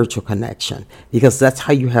 our spiritual connection, because that's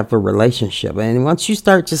how you have a relationship. And once you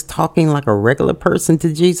start just talking like a regular person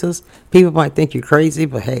to Jesus, people might think you're crazy,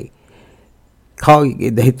 but hey,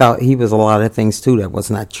 they thought he was a lot of things too that was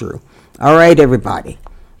not true. All right, everybody,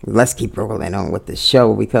 let's keep rolling on with the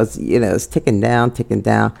show, because it's ticking down.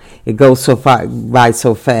 It goes by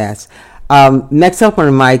so fast. Next up on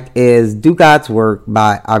the mic is Do God's Work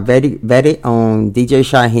by our very own DJ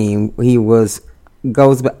Shyhiem. He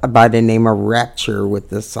goes by the name of Rapture with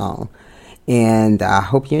this song. And I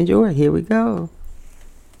hope you enjoy it. Here we go.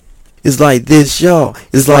 It's like this, y'all.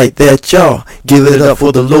 It's like that, y'all. Give it up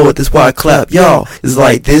for the Lord. That's why I clap, y'all. It's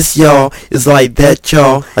like this, y'all. It's like that,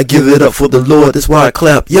 y'all. I give it up for the Lord. That's why I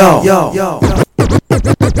clap, y'all.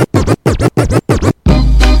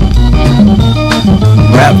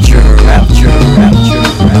 Rapture.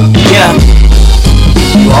 Yeah,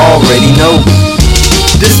 you already know.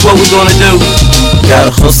 This is what we're gonna do. Gotta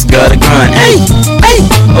hustle, gotta grind. Hey,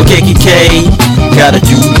 okay, KK. Gotta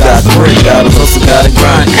do God's work. Gotta hustle, gotta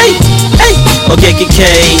grind. Hey, okay, KK.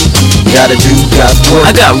 Gotta do God's work.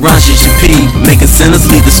 I got rhymes you should pee, making sinners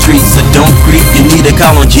leave the streets. So don't creep. You need to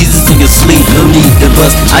call on Jesus in your sleep. No need to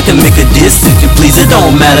bust. I can make a diss if you please. It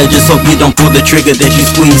don't matter. Just hope you don't pull the trigger that you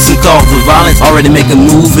squeeze. Some call for violence. Already make a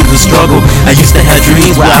move is a struggle. I used to have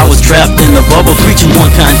dreams where I was trapped in the bubble, preaching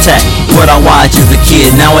one contact. What I watch as a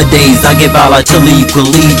kid. Nowadays I give out artillery you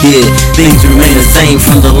believe did. Things remain the same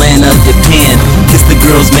from the land of Japan. Kiss the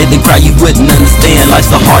girls, made them cry. You wouldn't understand.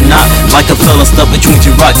 Life's a hard knot. Like a fella stuck between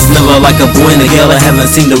two rocks. Never like a boy in a girl. I haven't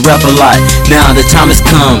seen the rap a lot. Now the time has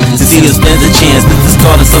come to see us stand a chance. This is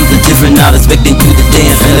called something different. Not expecting you to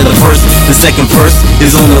dance. And the first, the second verse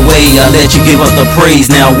is on the way. I let you give up the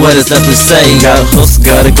praise. Now what is left to say? Gotta hustle,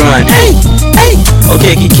 gotta grind. Hey,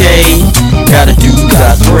 okay, KK. Gotta do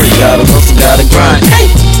God's work. Gotta hustle, gotta grind. Hey,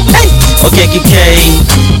 okay, KK.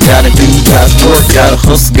 Gotta do God's work. Gotta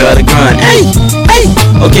hustle, gotta grind. Hey,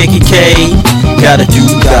 okay, KK. Gotta do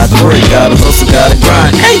God's work. Gotta hustle, gotta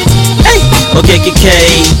grind. Hey, okay, KK.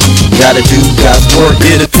 Gotta do God's work.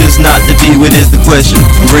 It appears not to be. What is the question?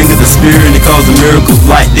 Bring of the spirit and cause the miracles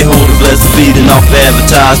light. They hold a blessed feeding off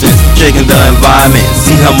advertisements, checking the environment.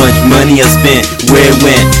 See how much money I spent, where it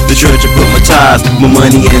went. The church I put my ties, my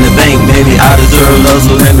money in the bank. Maybe I deserve love,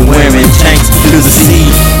 so let me wearing tanks to the sea.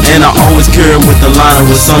 And I always carry with the line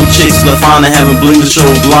with some chicks left on having bling to show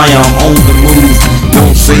blind. I'm on the move.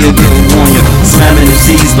 won't say it, didn't warn you. Slamming the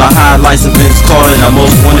seas by highlights of Vince Carter. I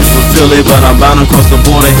most wanted for Philly, but I'm bound across the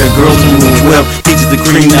border. Here girls who move well, teaches the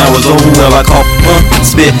cream, now it's over well. I call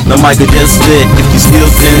spit, the mic will just split. If you still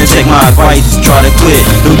sinning, check my advice, try to quit.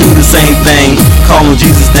 Don't do the same thing, call him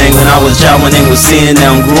Jesus thing. When I was child, when they was sin,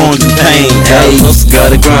 now I'm growing through pain. Hey,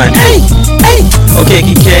 gotta grind. Hey, hey, okay,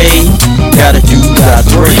 KK, gotta do God's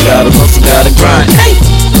work, gotta hustle, gotta grind. Hey,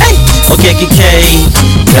 hey, okay, KK,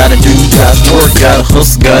 gotta do God's work, gotta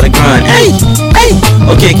hustle, gotta grind. Hey, hey,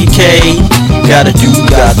 okay, KK, gotta do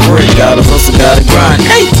God's work, gotta hustle, gotta grind.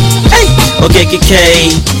 Hey, hey, okay, KK,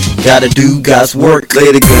 gotta do God's work.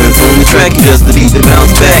 Lay the guns on the track just to beat the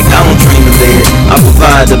bounce back. I don't train the lead, I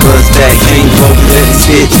provide the buzz back. Change over, let it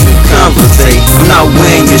spit, conversate. I'm not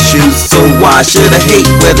wearing your shoes, so why should I hate?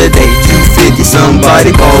 Whether they 250,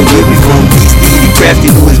 somebody ball with me from East Eddie Crafty,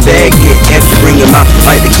 who is bag hit after bring him out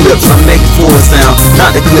like the clips I'm making for a sound.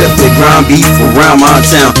 Not the clips that grind beef around my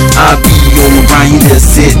town. I be on my grind, you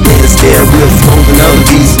just sit there and stare. Real smoking other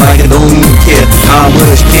beats like I don't even care. How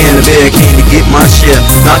much can a bear came to get my share?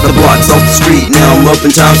 Not the blocks off the street, now I'm up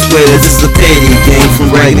in Times Square. This is a petty game,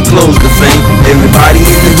 from rag to clothes to fame. Everybody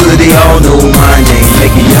in the hood, they all know my name.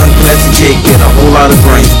 Make a young classy chick get a whole lot of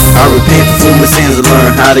brains. I repent for my sins and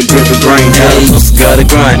learn how to grip a grain. Hey, gotta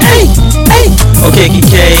grind. Hey, hey, okay,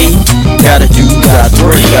 KK, gotta do God's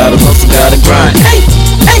work, gotta hustle, gotta grind. Hey,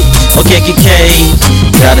 hey, okay, KK,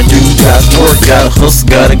 gotta do God's work, gotta hustle,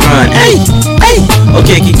 gotta grind. Hey, hey,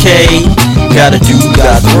 okay, KK, gotta do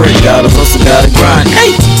God's work, gotta hustle, gotta grind.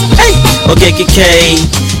 Hey, hey, okay,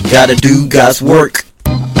 KK, gotta do God's work.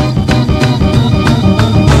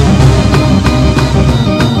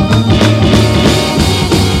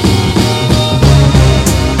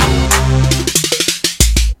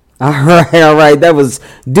 All right. That was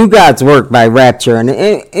 "Do God's Work" by Rapture,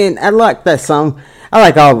 and I like that song. I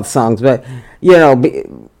like all the songs, but you know,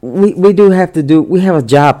 we do have to do. We have a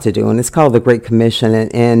job to do, and it's called the Great Commission.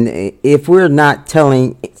 And if we're not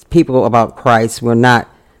telling people about Christ, we're not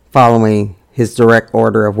following His direct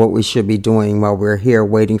order of what we should be doing while we're here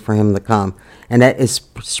waiting for Him to come. And that is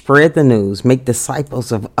spread the news, make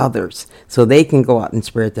disciples of others so they can go out and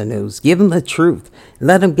spread the news. Give them the truth.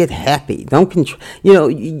 Let them get happy. Don't control. You know,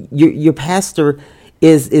 your pastor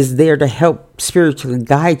is there to help spiritually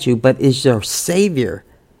guide you, but is your Savior.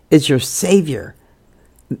 It's your Savior.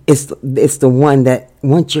 It's the one that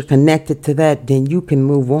once you're connected to that, then you can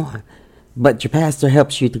move on. But your pastor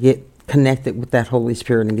helps you to get connected with that Holy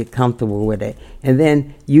Spirit and get comfortable with it. And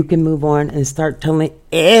then you can move on and start telling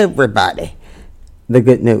everybody the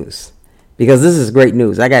good news, because this is great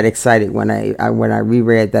news. I got excited when I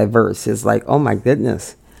reread that verse. It's like, oh my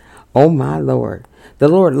goodness, oh my Lord, the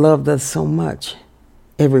Lord loved us so much.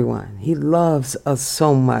 Everyone, He loves us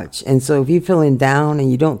so much. And so if you're feeling down and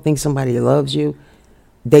you don't think somebody loves you,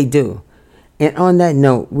 they do. And on that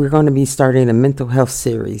note, we're going to be starting a mental health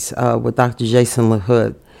series with Dr. Jason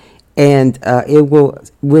LaHood, and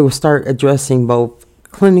we will start addressing both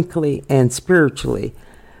clinically and spiritually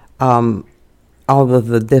all of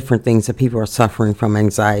the different things that people are suffering from: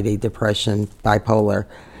 anxiety, depression, bipolar,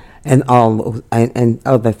 and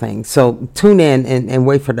other things. So tune in and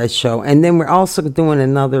wait for that show. And then we're also doing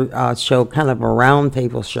another show, kind of a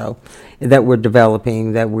roundtable show that we're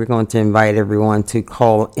developing, that we're going to invite everyone to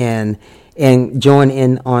call in and join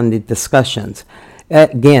in on the discussions.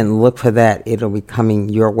 Again, look for that. It'll be coming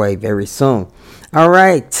your way very soon. All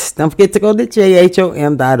right. Don't forget to go to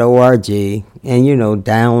jhom.org and,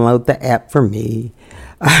 download the app for me.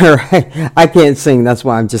 All right. I can't sing. That's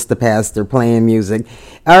why I'm just the pastor playing music.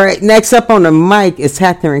 All right. Next up on the mic is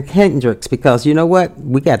Catherine Kendricks, because you know what?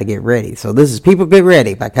 We got to get ready. So this is People Get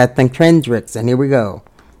Ready by Catherine Kendricks. And here we go.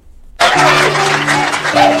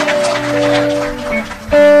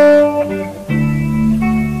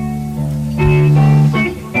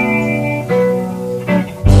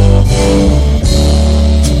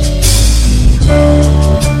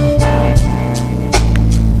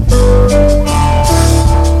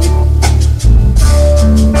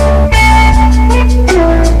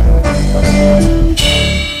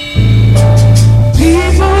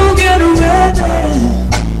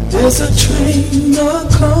 There's a train of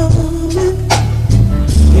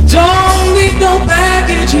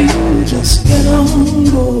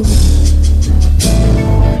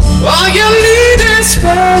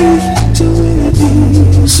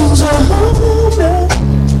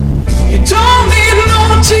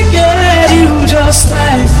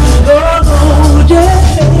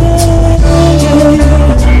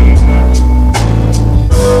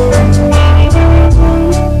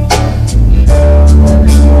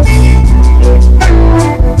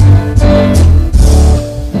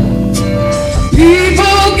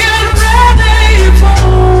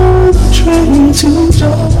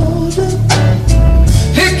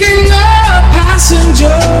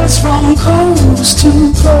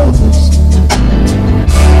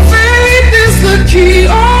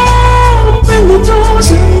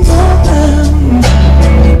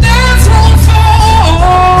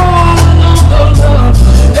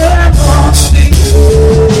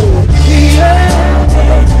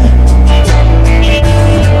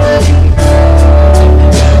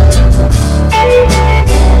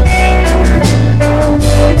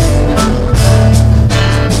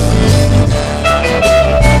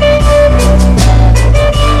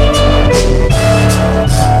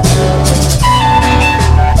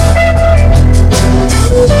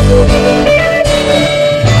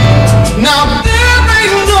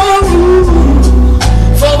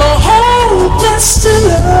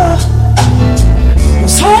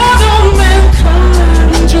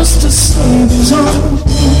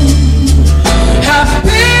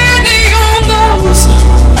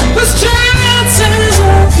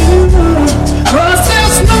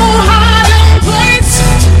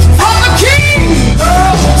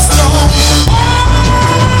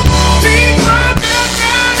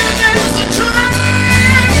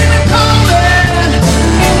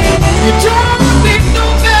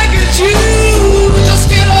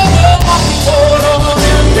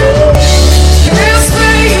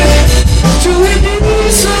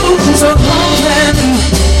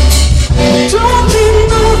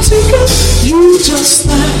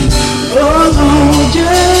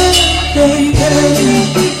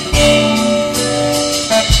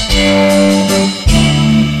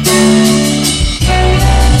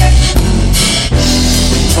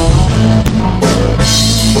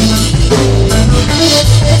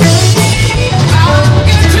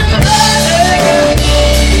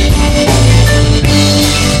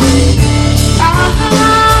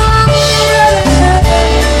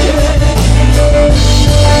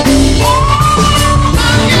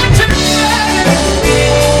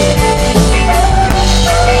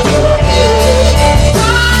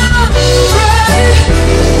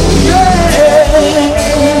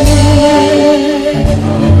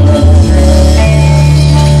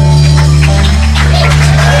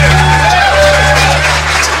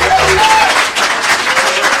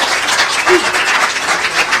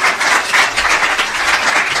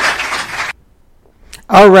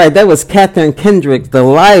All right, that was Catherine Kendrick, the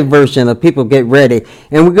live version of People Get Ready.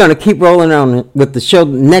 And we're going to keep rolling on with the show.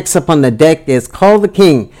 Next up on the deck is Call the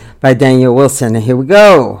King by Daniel Wilson. And here we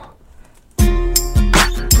go.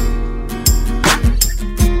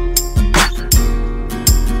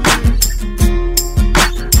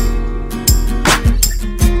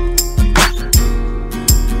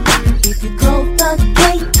 If you call the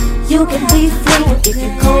king, you can be free. If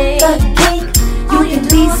you call the king, you can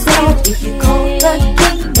be saved. If you call the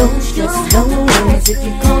king, no stress, no worries. If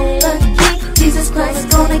you call the king, Jesus Christ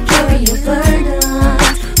gonna carry your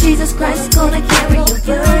burdens. Jesus Christ gonna carry your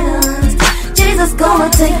burdens. Jesus gonna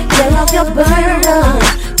take care of your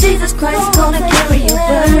burdens. Jesus Christ gonna carry your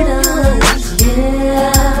burdens.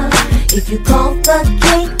 Yeah. If you call the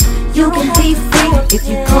king, you can be free. If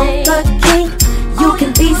you call the king, you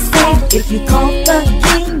can be saved. If you call the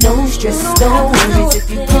king, no stress, no worries. If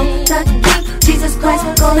you call the king, Jesus Christ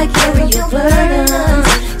gonna carry your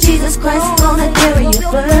burdens. Jesus Christ gonna carry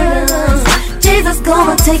your burdens. Jesus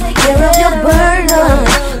gonna take care of your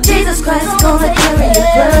burdens. Jesus Christ gonna carry your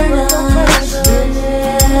burdens.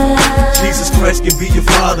 Yeah. Jesus Christ can be your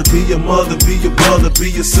father, be your mother, be your brother,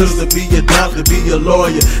 be your sister, be your doctor, be your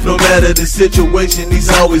lawyer. No matter the situation, he's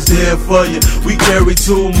always there for you. We carry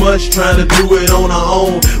too much trying to do it on our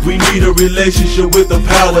own. We need a relationship with the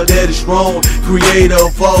power that is strong. Creator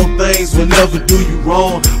of all things will never do you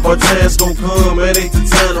wrong. Our time's gonna come, it ain't the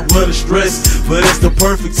time to run the stress, but it's the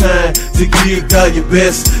perfect time to give God your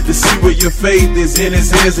best, to see where your faith is in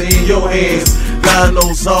his hands and in your hands. God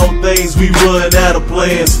knows all things, we run out of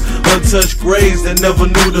plans. Untouched graves that never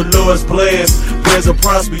knew the Lord's plans. Plans to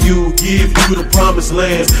prosper you, give you the promised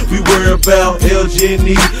land. We worry about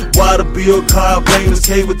LG&E, water bill, car payments,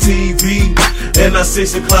 cable TV, and our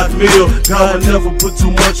 6 o'clock meal. God never put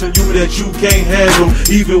too much on you that you can't handle.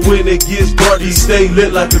 Even when it gets dark, he stay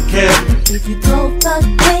lit like a candle. If you call the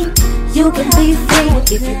king, you can be free.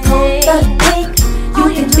 If you call the king, you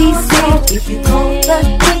can be saved. If you call the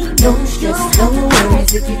king, no stress, no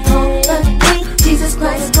worries. If you call the king, Jesus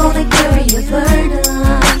Christ gonna carry your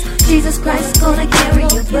burdens. Jesus Christ gonna carry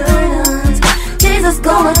your burdens. Jesus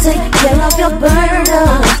gonna take care of your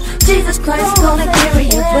burdens. Jesus Christ gonna carry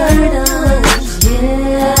your burdens.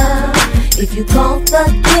 Yeah. If you call the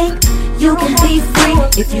king, you can be free.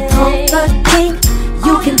 If you call the king,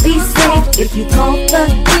 you can be saved. If you call the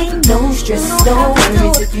king, no stress, no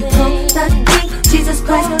worries. If you call the king, Jesus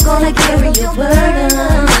Christ gonna carry your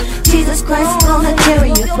burdens. Jesus Christ gonna carry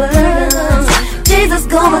your burdens. Jesus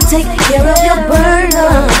gonna take care of your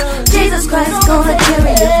burdens. Jesus Christ gonna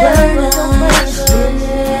carry your burdens.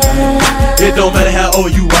 Yeah. It don't matter how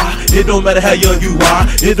old you are, it don't matter how young you are,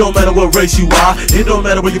 it don't matter what race you are, it don't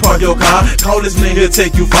matter where you park your car. Call this man, he'll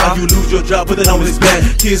take you far. You lose your job, put it on his back.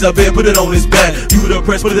 Kids out bed, put it on his back. You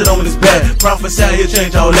depressed, put it on his back. Prophesy, he'll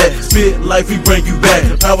change all that. Spit life, he bring you back.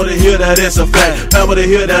 Power to heal, now that's a fact. Power to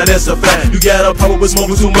heal, now that's a fact. You got a problem with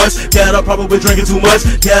smoking too much, got a problem with drinking too much,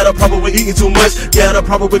 got a problem with eating too much, got a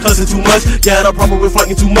problem with cussing too much, got a problem with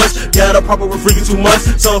fighting too much, got a problem with freaking too much.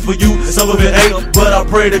 Some for you, some of it ain't, but I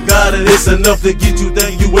pray to God that it's enough to get you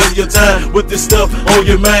thinking you waste your time with this stuff on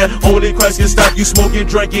your mind. Only Christ can stop you smoking,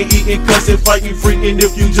 drinking, eating, cussing, fighting, freaking.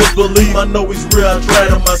 If you just believe, I know he's real. I tried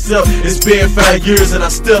it myself. It's been 5 years and I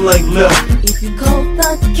still ain't left. If you call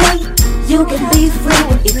the king, you can be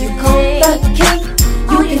free. If you call the king,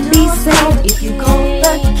 you can be saved. If you call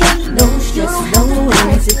the king, no stress, no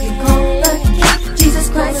worries. If you call the king, Jesus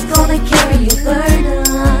Christ gonna carry your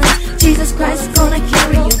burdens. Jesus Christ gonna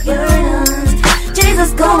carry your burdens.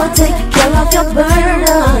 Jesus gonna take care of your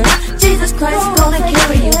burdens. Jesus Christ gonna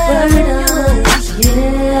carry your burdens.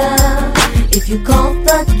 Yeah. If you call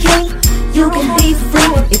the king, you can be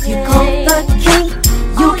free. If you call the king,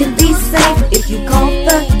 you can be saved. If you call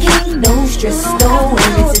the king, no stress, no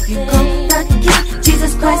worries. If you call the king,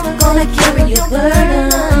 Jesus Christ gonna carry your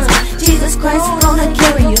burdens. Jesus Christ gonna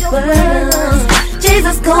carry your burdens.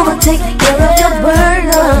 Jesus gonna take care of your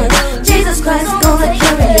burdens. Jesus Christ gonna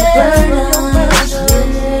carry your burdens.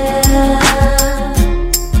 Yeah.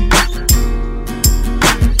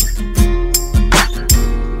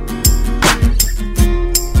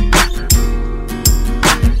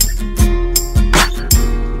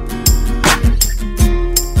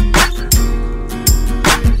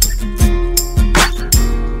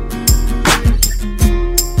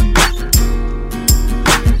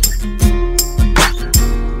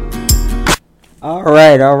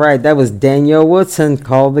 All right. That was Daniel Woodson,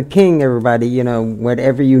 Call the King, everybody. You know,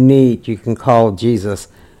 whatever you need, you can call Jesus.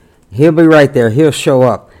 He'll be right there. He'll show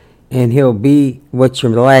up, and he'll be what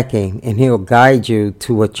you're lacking, and he'll guide you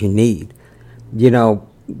to what you need. You know,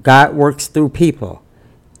 God works through people.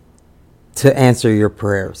 to answer your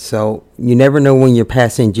prayers. So you never know when you're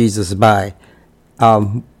passing Jesus by.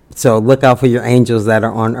 So look out for your angels that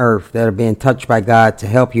are on earth, that are being touched by God to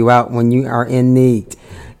help you out when you are in need.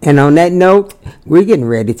 And on that note, we're getting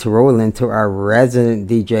ready to roll into our resident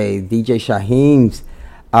DJ Shyhiem's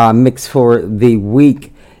mix for the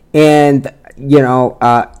week. And,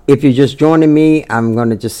 if you're just joining me, I'm going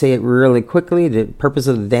to just say it really quickly. The purpose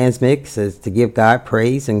of the dance mix is to give God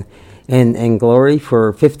praise and glory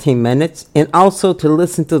for 15 minutes, and also to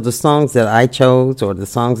listen to the songs that I chose, or the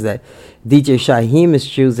songs that DJ Shyhiem is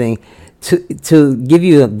choosing to give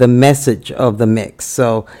you the message of the mix.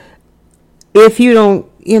 So if you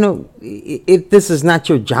don't, if this is not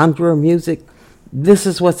your genre of music, this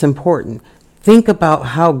is what's important. Think about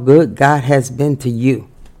how good God has been to you.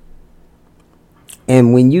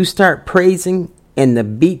 And when you start praising and the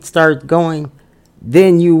beat starts going,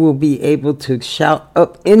 then you will be able to shout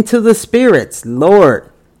up into the spirits,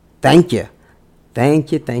 Lord, thank you.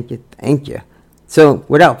 Thank you, thank you, thank you. So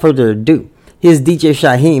without further ado, here's DJ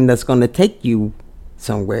Shyhiem that's going to take you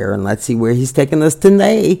somewhere, and let's see where he's taking us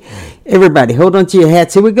today. Everybody, hold on to your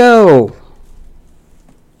hats. Here we go.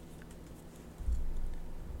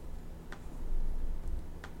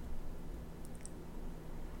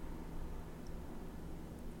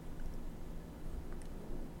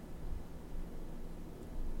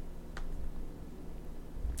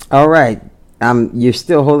 All right. You're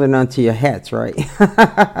still holding on to your hats, right?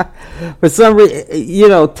 For some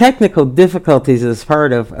reason, technical difficulties is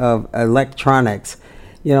part of electronics.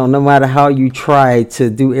 No matter how you try to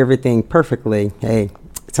do everything perfectly, hey,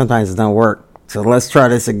 sometimes it don't work. So let's try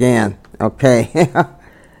this again. Okay.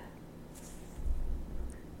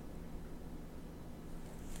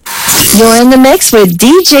 You're in the mix with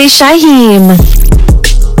DJ Shyhiem.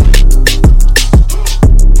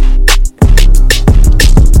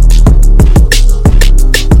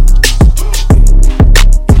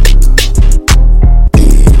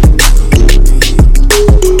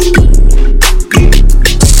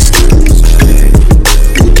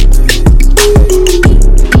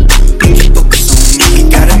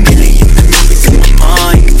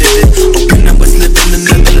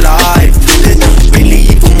 Really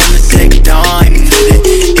even wanna take time with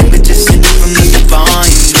it. Images sent from the divine.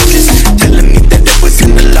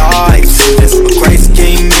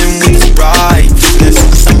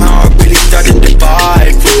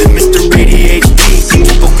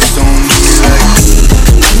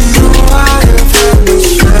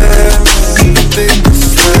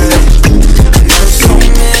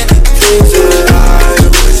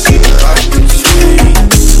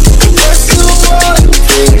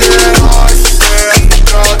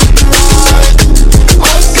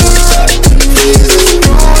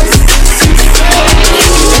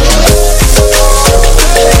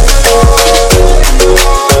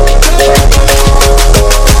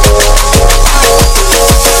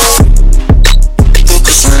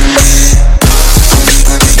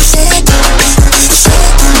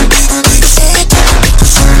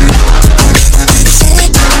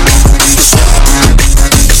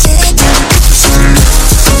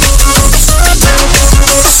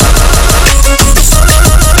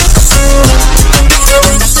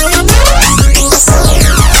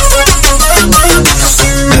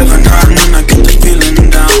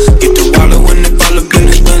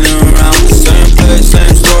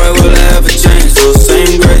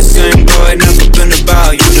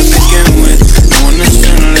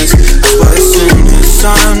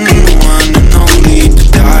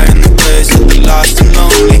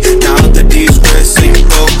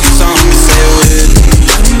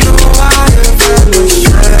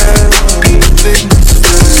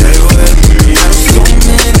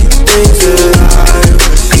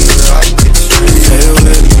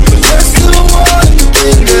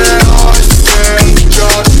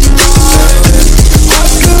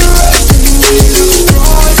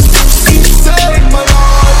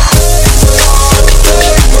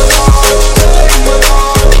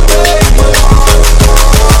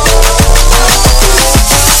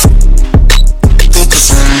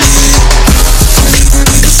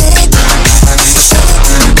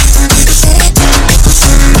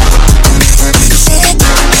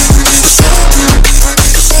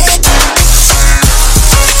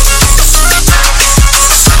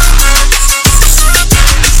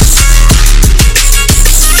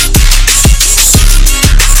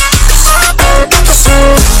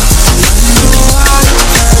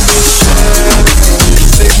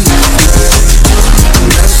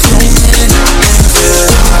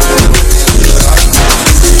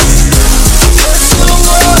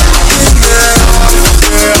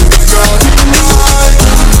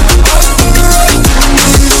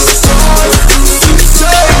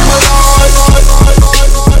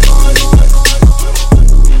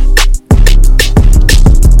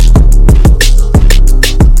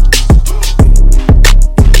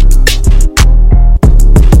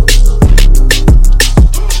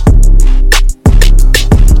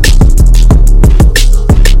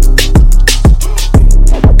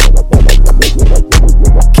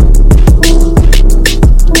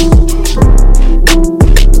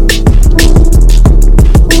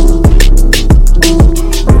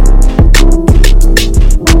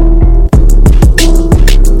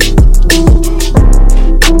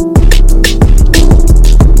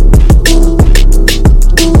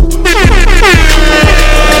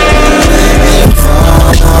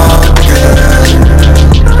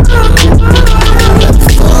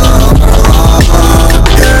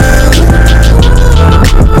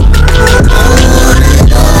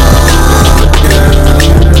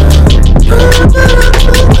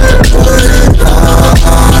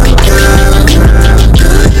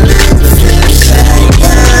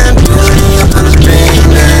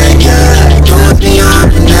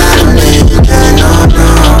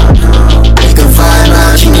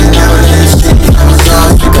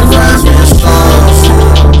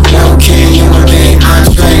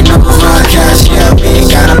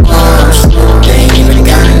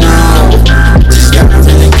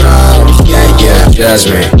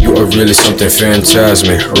 Jasmine, you are really something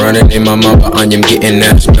fantastic. Running in my mouth, but I am getting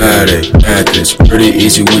asthmatic. At this, pretty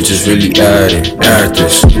easy, we just really adding. At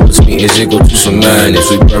this, let's meet is equal to some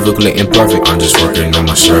madness. We perfectly imperfect, I'm just working on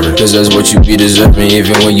my service. Cause that's what you be deserving,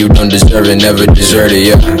 even when you don't deserve it. Never desert it,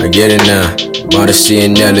 yeah, I get it now. Modesty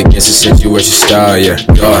and elegance, a situation style, yeah.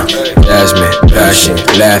 God, Jasmine, passion,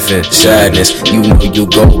 laughing, sadness. You know you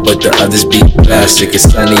go, but the others be plastic. It's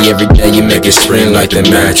sunny every day, you make it spring like the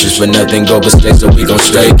mattress. But nothing go but stay, so we gon'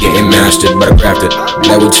 stay getting mastered. But I crafted,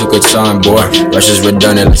 that we took our time, boy. Rushes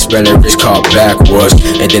redundant, like spelling rich called backwards.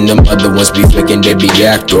 And then them other ones be faking, they be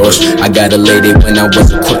actors. I got a lady when I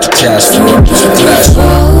wasn't quick to task for it. Class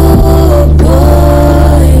Oh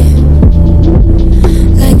boy,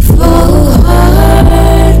 like full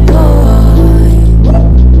hard boy,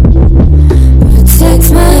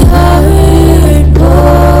 protect my heart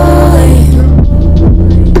boy,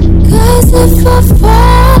 'cause if I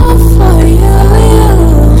fall for you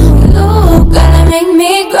gotta make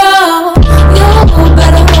me grow. You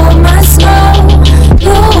better hold my soul.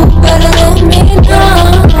 You better let me know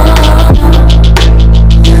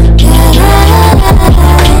that I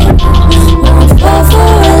won't fall for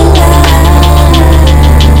a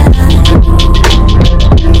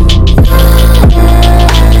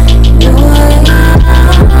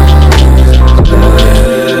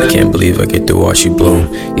I can't believe I get to watch you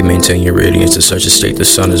bloom. You maintain your radiance to such a state the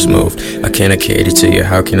sun has moved. I can't cater to you,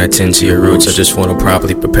 how can I tend to your roots? I just want to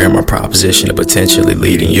properly prepare my proposition of potentially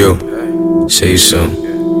leading you. See you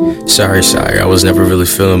soon. Sorry, I was never really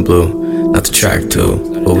feeling blue. Not the track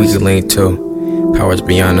too, but we can link too. Powers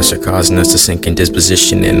beyond us are causing us to sink in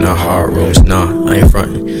disposition in our hard rooms. Nah, I ain't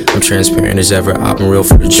frontin'. I'm transparent as ever, I've been real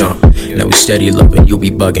for the jump. Now we steady loving, you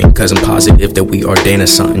be bugging. Cause I'm positive that we ordain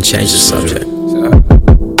us something, change the subject.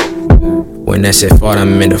 When I said fall, I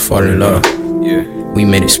meant to fall in love. We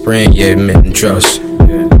made it spring, yeah, it meant to trust.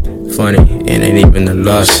 Funny, it ain't even the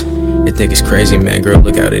lust. They think it's crazy, man, girl,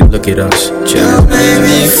 look at it, look at us. you made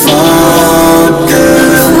me fall,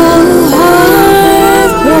 girl.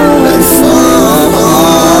 Fall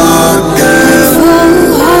hard, girl. Fall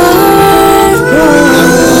hard, girl. I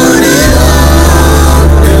want it all,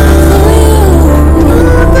 girl.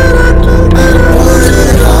 I want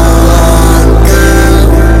it all, girl.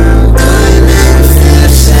 You make me feel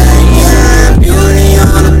sad, yeah. Beauty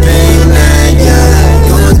on a big night, yeah.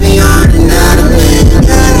 Goes beyond anatomy,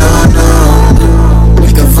 yeah, no. We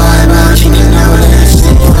can vibe out, you can never let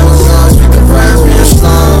sleep. Those songs, we can rap real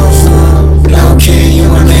slow. No kid, you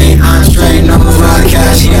and me, I'm straight, no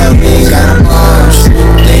podcast, yeah, we got a boss.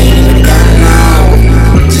 They ain't even gotta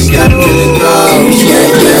know, just gotta get it go,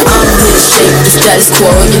 yeah. I'm here to shake the status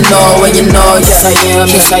quo, you know, yes I am,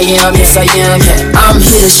 yes I am, yes I am, yeah. I'm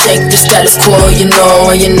here to shake the status quo, you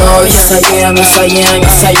know, yes I am, yes I am,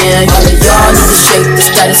 yes I am. All of y'all need to shake the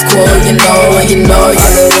status quo, you know, all of them,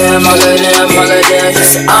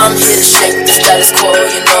 yes. I'm here to shake the status quo,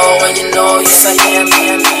 you know, yes I am,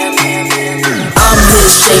 I'm here to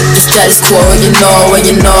shake the status quo, you know,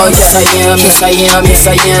 yes I am, yes I am, yes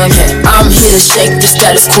I am, yeah. I'm here to shake the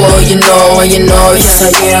status quo, you know, yes I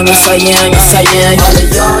am, yes I am, yes I am. All of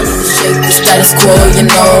y'all need to shake the status quo, you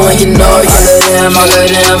know, all of them, yes.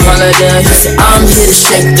 I'm here to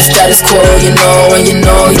shake the status quo, you know, I'm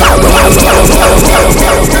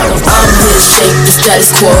here to shake the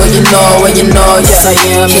status quo, you know, yes I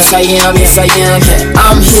am, yes I am, yes I am, yeah.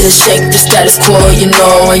 I'm here to shake the status quo, you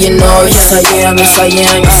know, yes I am, yes I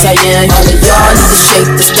am, yes I am. All of y'all need to shake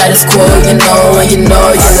the status quo, you know,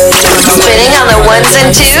 Spinning on the ones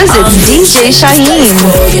and twos, it's DJ Shyhiem.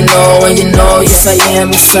 You know, yes I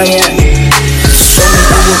am, yes I am. Show me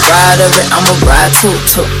you a rider, and I'ma ride too.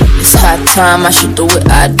 It's hot time, I should do what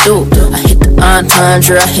I do. I hit the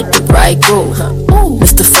entendre, I hit the right groove.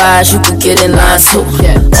 Mr. Fives, you can get in line too. Only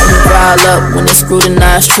rile up when it's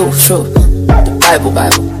scrutinized, true. The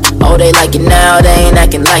Bible. Oh, they like it now, they ain't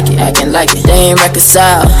acting like it. They ain't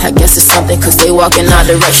reconciled. I guess it's something cause they walking our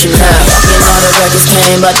direction now. Walking all the records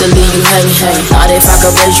came, about to leave you hanging. Not if I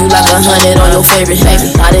could raise you like 100 on your favorite,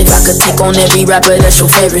 baby. Not if I could take on every rapper that's your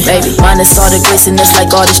favorite, baby. Minus all the grace and it's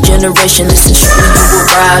like all this generation. Listen, show me you a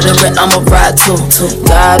rider and I'ma ride too.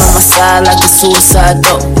 God on my side like a suicide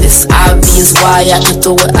dope. It's obvious why I can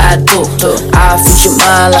do what I do. I feed your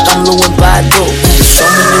mind like I'm Louis Badu.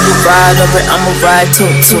 Told me you would ride over it, I'ma ride too.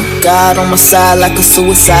 God on my side like a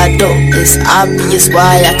suicide door. It's obvious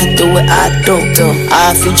why I can do what I do.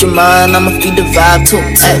 I feed your mind, I'ma feed the vibe too.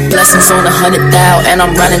 Ay, blessings on 100,000 and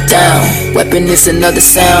I'm running down. Weapon is another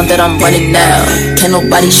sound that I'm running now. Can't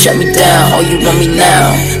nobody shut me down. Oh, you want me now?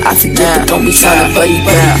 I forget, but don't be trying to buddy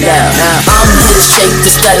now. I'm here to shake the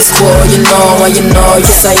status quo. You know,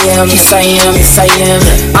 yes I am, yes I am, yes I am.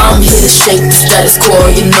 I'm here to shake the status quo.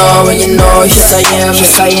 You know, yes I am,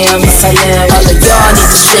 yes I am, yes I am. All of y'all need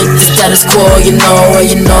to shake the status quo. You know, all of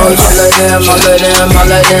them.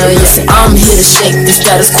 Yes, I'm here to shake the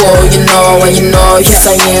status quo. You know, yes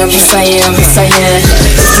I am, yes I am, yes I am.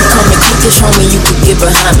 If you come and quick, homie, you could get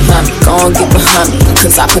behind me. Go on, get behind me,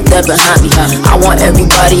 cause I put that behind me. I want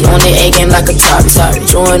everybody on their A game like a top.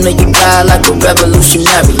 Join or you die like a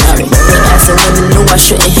revolutionary. They asking when they knew I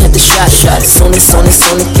shouldn't hit the shot. Soon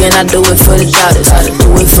again, I do it for the doubters. Do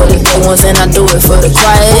it for the gay ones and I do it for the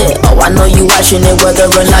quiet. Oh, I know you watching it whether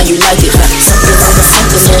or not you like it.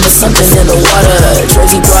 Something in the water.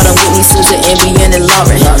 Jersey brought them Whitney, Susan, Ambien, and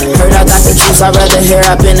Lauren. Heard I got the juice, I'd rather hear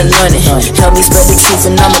I've been anointed. Help me spread the truth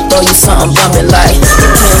and I'ma throw you something bumping like.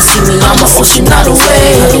 You can't see me, I'm an ocean out of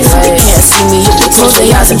waves. You can't see me, you can close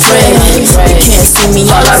your eyes and pray. You can't see me,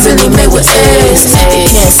 all I really made with eggs.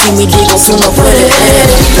 You can't see me, they gon' soon up with it.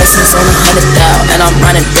 Blessings on 100,000 and I'm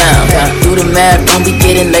running down. Do the math, don't be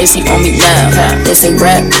getting lazy on me now. They say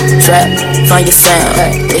rap, trap, find your sound.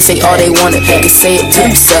 They say all they wanted, they can say it to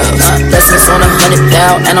themselves. Blessings on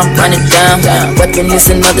 100,000 and I'm running down. Weapon is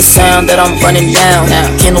another sound that I'm running down.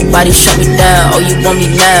 Can't nobody shut me down. Oh, you want me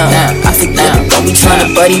now? I forget, don't be trying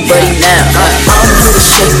to buddy now. I'm here to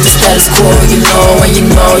shake the status quo. You know,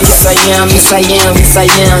 yes I am, yes I am, yes I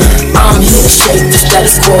am. I'm here to shake the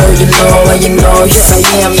status quo. You know, yes I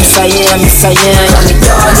am, yes I am, yes I am. I mean,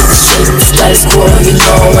 y'all need to shake the status quo. You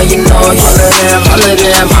know, all of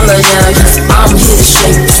them. I'm here to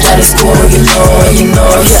shake the status quo. You know,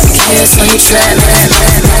 yes, on your track.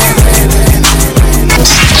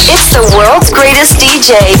 It's the world's greatest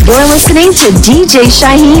DJ. You're listening to DJ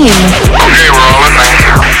Shyhiem. Okay, rolling, man.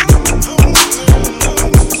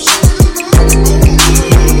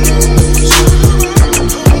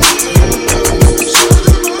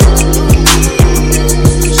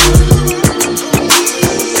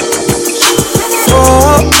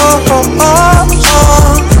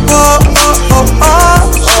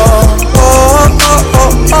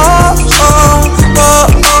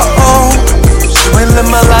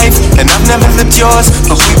 Yours,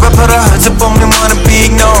 but we will put our hearts up on me, wanna be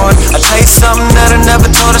ignored. I tell you something that I never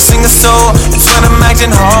told a single soul. It's when I'm acting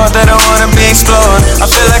hard that I wanna be explored. I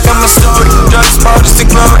feel like I'm a story, draw this ball just to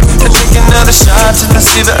glory. I take another shot till I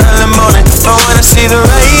see the early morning. But when I see the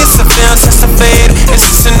rays, I feel just a fade. It's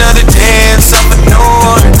just another day, it's up with no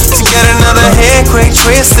warning. To get another head, quick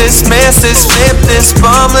twist this, miss this, flip this,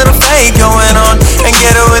 bum little fade going on. And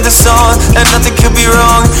get it with a song, and nothing could be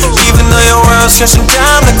wrong. Even though your world's crashing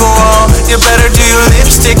down like a wall, you better do your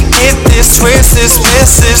lipstick, hit this, twist this,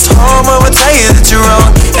 miss this. Home, I will tell you that you're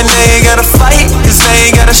wrong. And now you gotta fight, cause now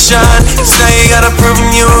you gotta shine. Cause now you gotta prove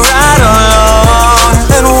them you were right all along.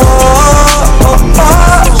 And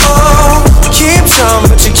keep trying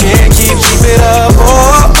but you can't keep it up.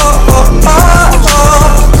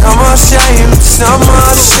 Come on, shine, some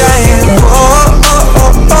more shine.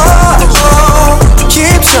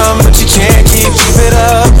 Keep trying but you can't keep it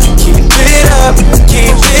up. Keep it up,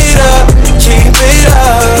 keep it up, keep it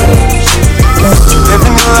up.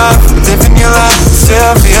 Living your life,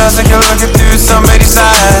 still feels like you're looking through somebody's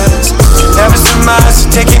eyes. Never surmise,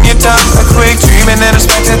 you're taking your time, like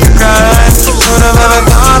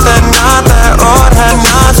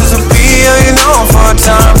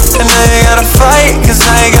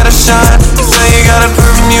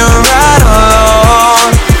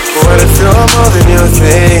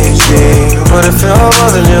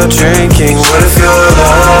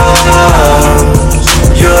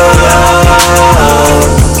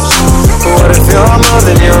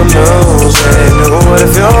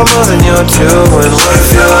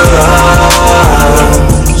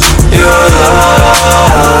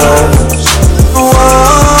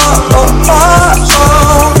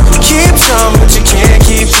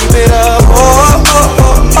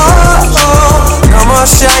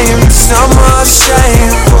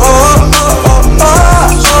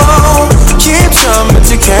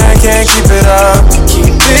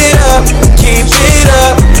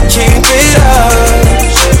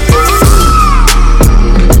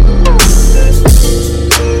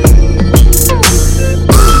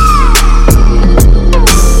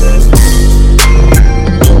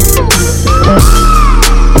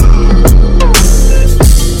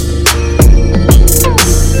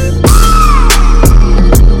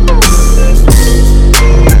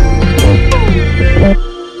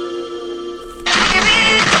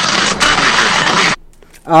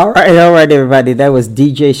All right, everybody. That was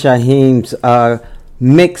DJ Shyhiem's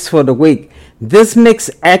mix for the week. This mix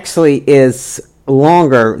actually is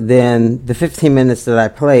longer than the 15 minutes that I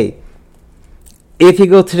played. If you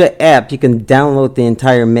go to the app, you can download the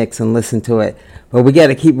entire mix and listen to it. But we got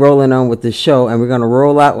to keep rolling on with the show, and we're going to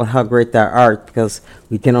roll out with How Great Thou Art because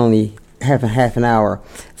we can only have a half an hour.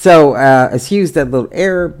 So excuse that little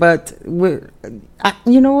error, but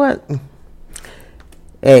you know what?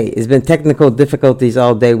 Hey, it's been technical difficulties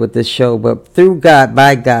all day with this show, but through God,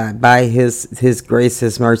 by His grace,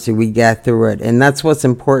 His mercy, we got through it, and that's what's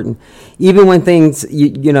important. Even when things,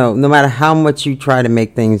 you know, no matter how much you try to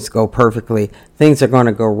make things go perfectly, things are going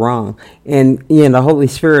to go wrong, and the Holy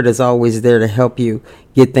Spirit is always there to help you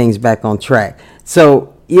get things back on track.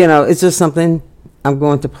 So it's just something I'm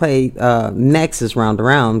going to play next is Round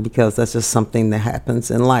Around because that's just something that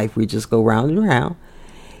happens in life. We just go round and round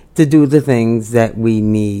to do the things that we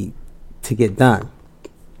need to get done.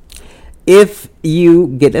 If you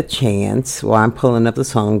get a chance while I'm pulling up the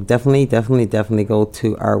song, definitely go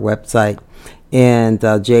to our website and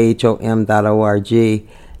jhom.org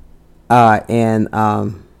and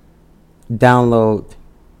download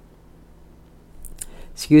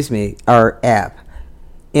our app.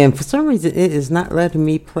 And for some reason, it is not letting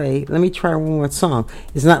me play. Let me try one more song.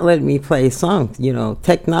 It's not letting me play a song.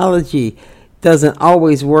 Technology doesn't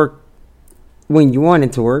always work when you want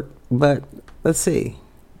it to work, but let's see.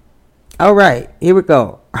 All right, here we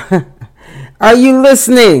go. Are you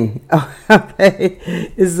listening? Okay,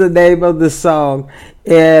 is the name of the song,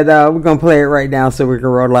 and we're gonna play it right now so we can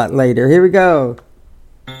roll out later. Here we go.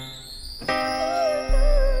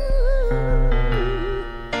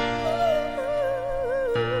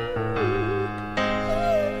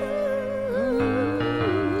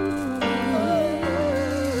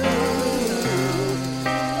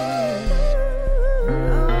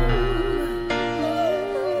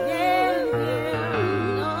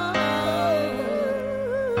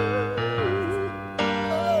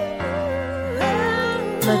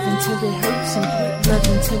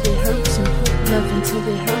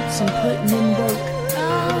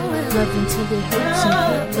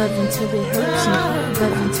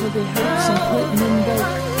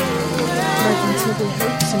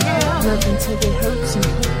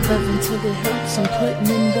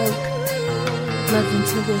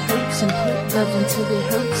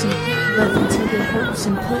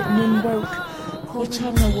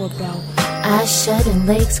 Eyes shut and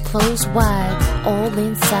legs closed wide, all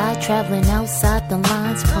inside, traveling outside the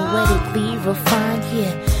lines, poetically refined,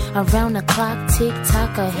 yeah. Around the clock,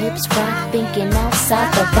 tick-tock, our hips rock, thinking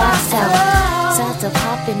outside the box out. Sides are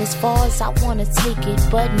popping as far as I wanna take it,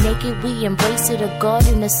 but naked we embrace it, a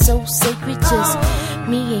garden is so sacred, just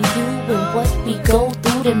me and you and what we go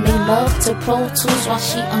through to make love to Pro Tools while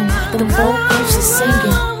she the vocals is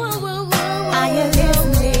singing. Are you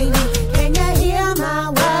listening? Can you hear my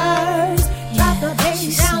words? Drop the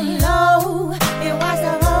bass down low and watch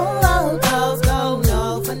the whole goes go no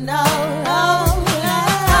for no.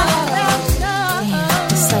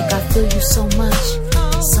 It's like I feel you so much,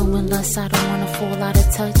 so unless I don't wanna fall out of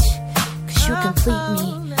touch, cause you complete me,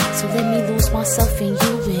 so let me lose myself in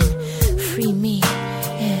you and free me.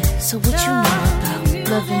 Yeah, so what you know about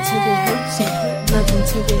loving till it hurts and loving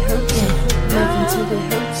till it hurts and loving till it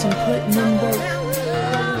hurts and putting in work.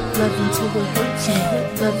 Loving till it hurts and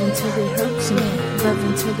loving till it hurts and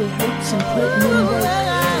loving till it hurts and putting in work.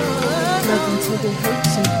 Loving till it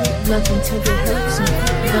hurts and loving till it hurts and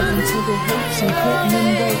loving till it hurts and putting in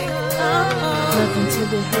work. Loving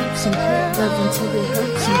till it hurts and loving till it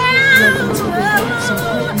hurts and loving till it hurts and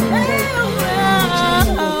putting in work.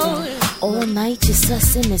 All night, just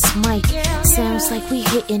us and this mic. Sounds like we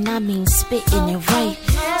hitting, I mean spitting it right.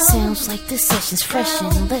 Sounds like this session's fresh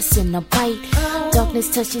and less in a bite. Darkness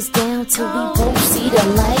touches down till we both see the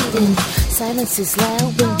light. And silence is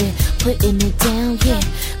loud when we're putting it down, yeah.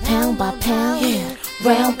 Pound by pound, yeah.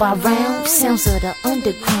 Round by round, sounds of the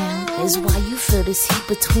underground is why you feel this heat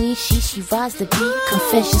between she rides the beat.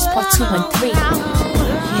 Confessions part 2 and 3.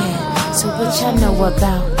 Yeah, so what y'all know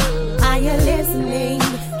about? Are you listening?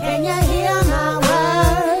 Can you hear my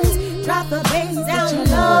words? Drop the bass down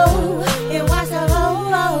low and watch the whole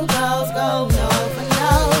goes go no for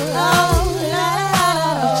no.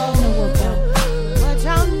 What y'all know about? What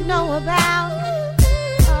y'all know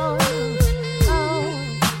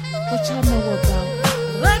about?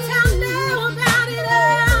 What y'all know about it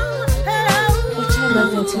all? What y'all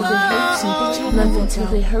loving till it hurts and what y'all loving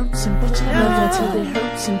till it hurts and what y'all loving till it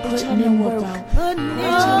hurts and putting in work. What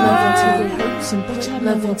y'all loving till it hurts and what y'all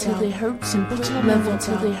loving till it hurts and what y'all loving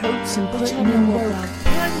till it hurts and putting in work.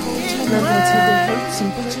 What y'all Love until it hurts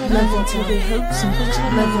and love until it hurts and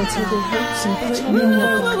love until it hurts and put me in the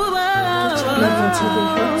world. Love until it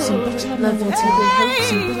hurts and love until it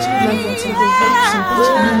hurts and love until it hurts and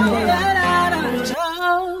put me in the world.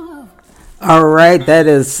 All right, that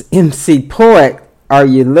is MC Poet. Are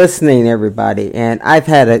you listening, everybody? And I've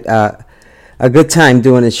had a good time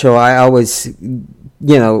doing the show. I always,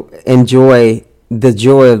 enjoy the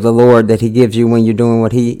joy of the Lord that He gives you when you're doing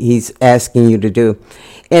what He's asking you to do.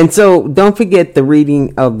 And so don't forget the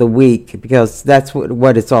reading of the week, because that's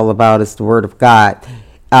what it's all about, is the Word of God.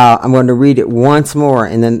 I'm going to read it once more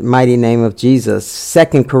in the mighty name of Jesus.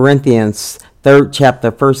 2 Corinthians 3rd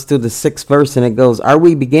chapter, 1st through the 6th verse, and it goes, are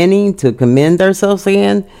we beginning to commend ourselves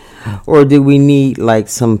again? Or do we need, like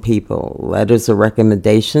some people, letters of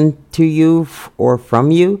recommendation to you or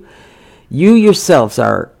from you? You yourselves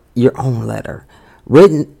are your own letter,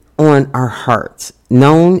 written on our hearts,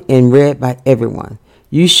 known and read by everyone.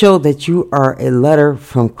 You show that you are a letter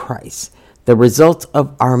from Christ, the result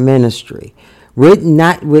of our ministry, written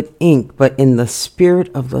not with ink, but in the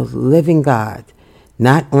Spirit of the living God,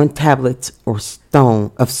 not on tablets of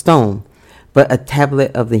stone, but a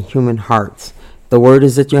tablet of the human hearts. The word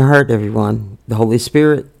is at your heart, everyone. The Holy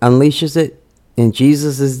Spirit unleashes it, and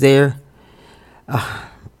Jesus is there.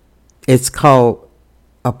 It's called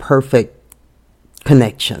a perfect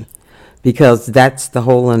connection, because that's the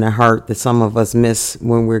hole in the heart that some of us miss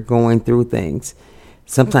when we're going through things.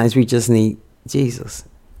 Sometimes we just need Jesus.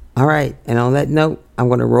 All right, and on that note, I'm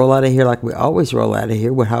going to roll out of here like we always roll out of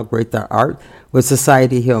here, with How Great Thou Art with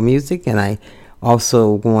Society Hill Music, and I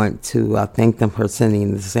also want to thank them for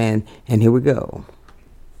sending this in, and here we go.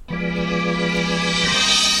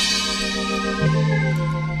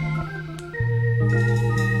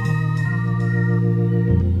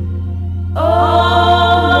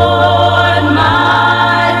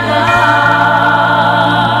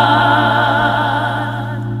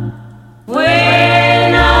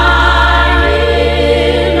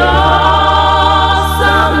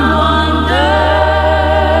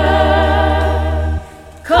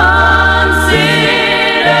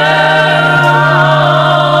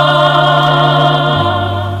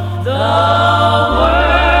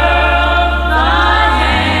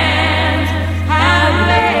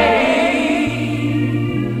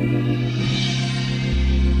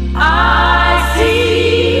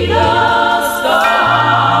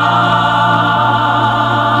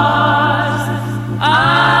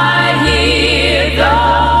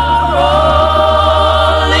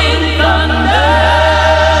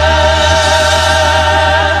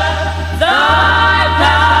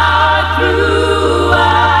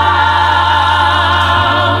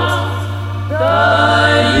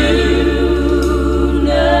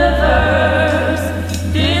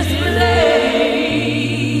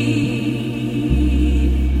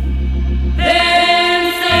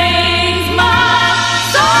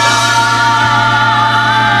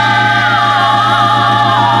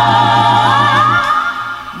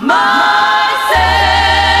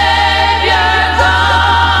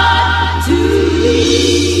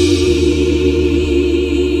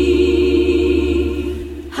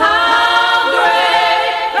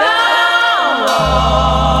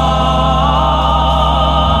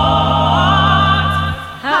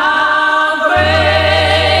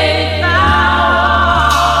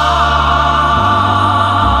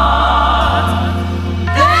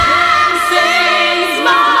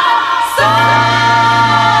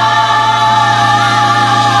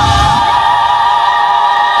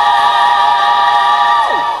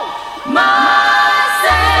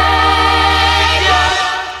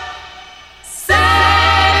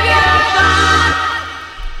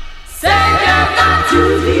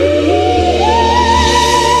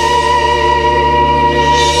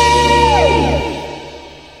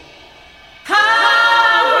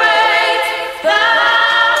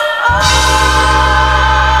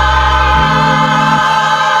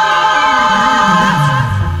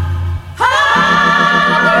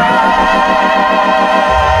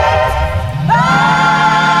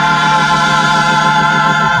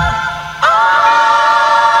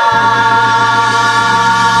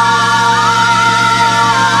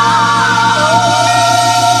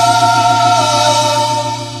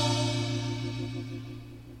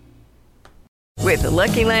 With the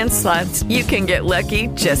Lucky Land Slots, you can get lucky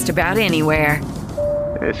just about anywhere.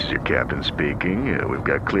 This is your captain speaking. We've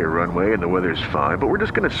got clear runway and the weather's fine, but we're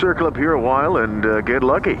just going to circle up here a while and get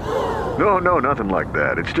lucky. No, nothing like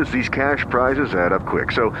that. It's just these cash prizes add up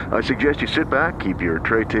quick. So I suggest you sit back, keep your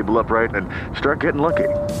tray table upright, and start getting lucky.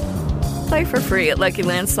 Play for free at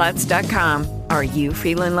LuckyLandSlots.com. Are you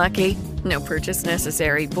feeling lucky? No purchase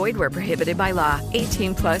necessary. Void where prohibited by law.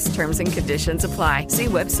 18+ terms and conditions apply. See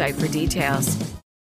website for details.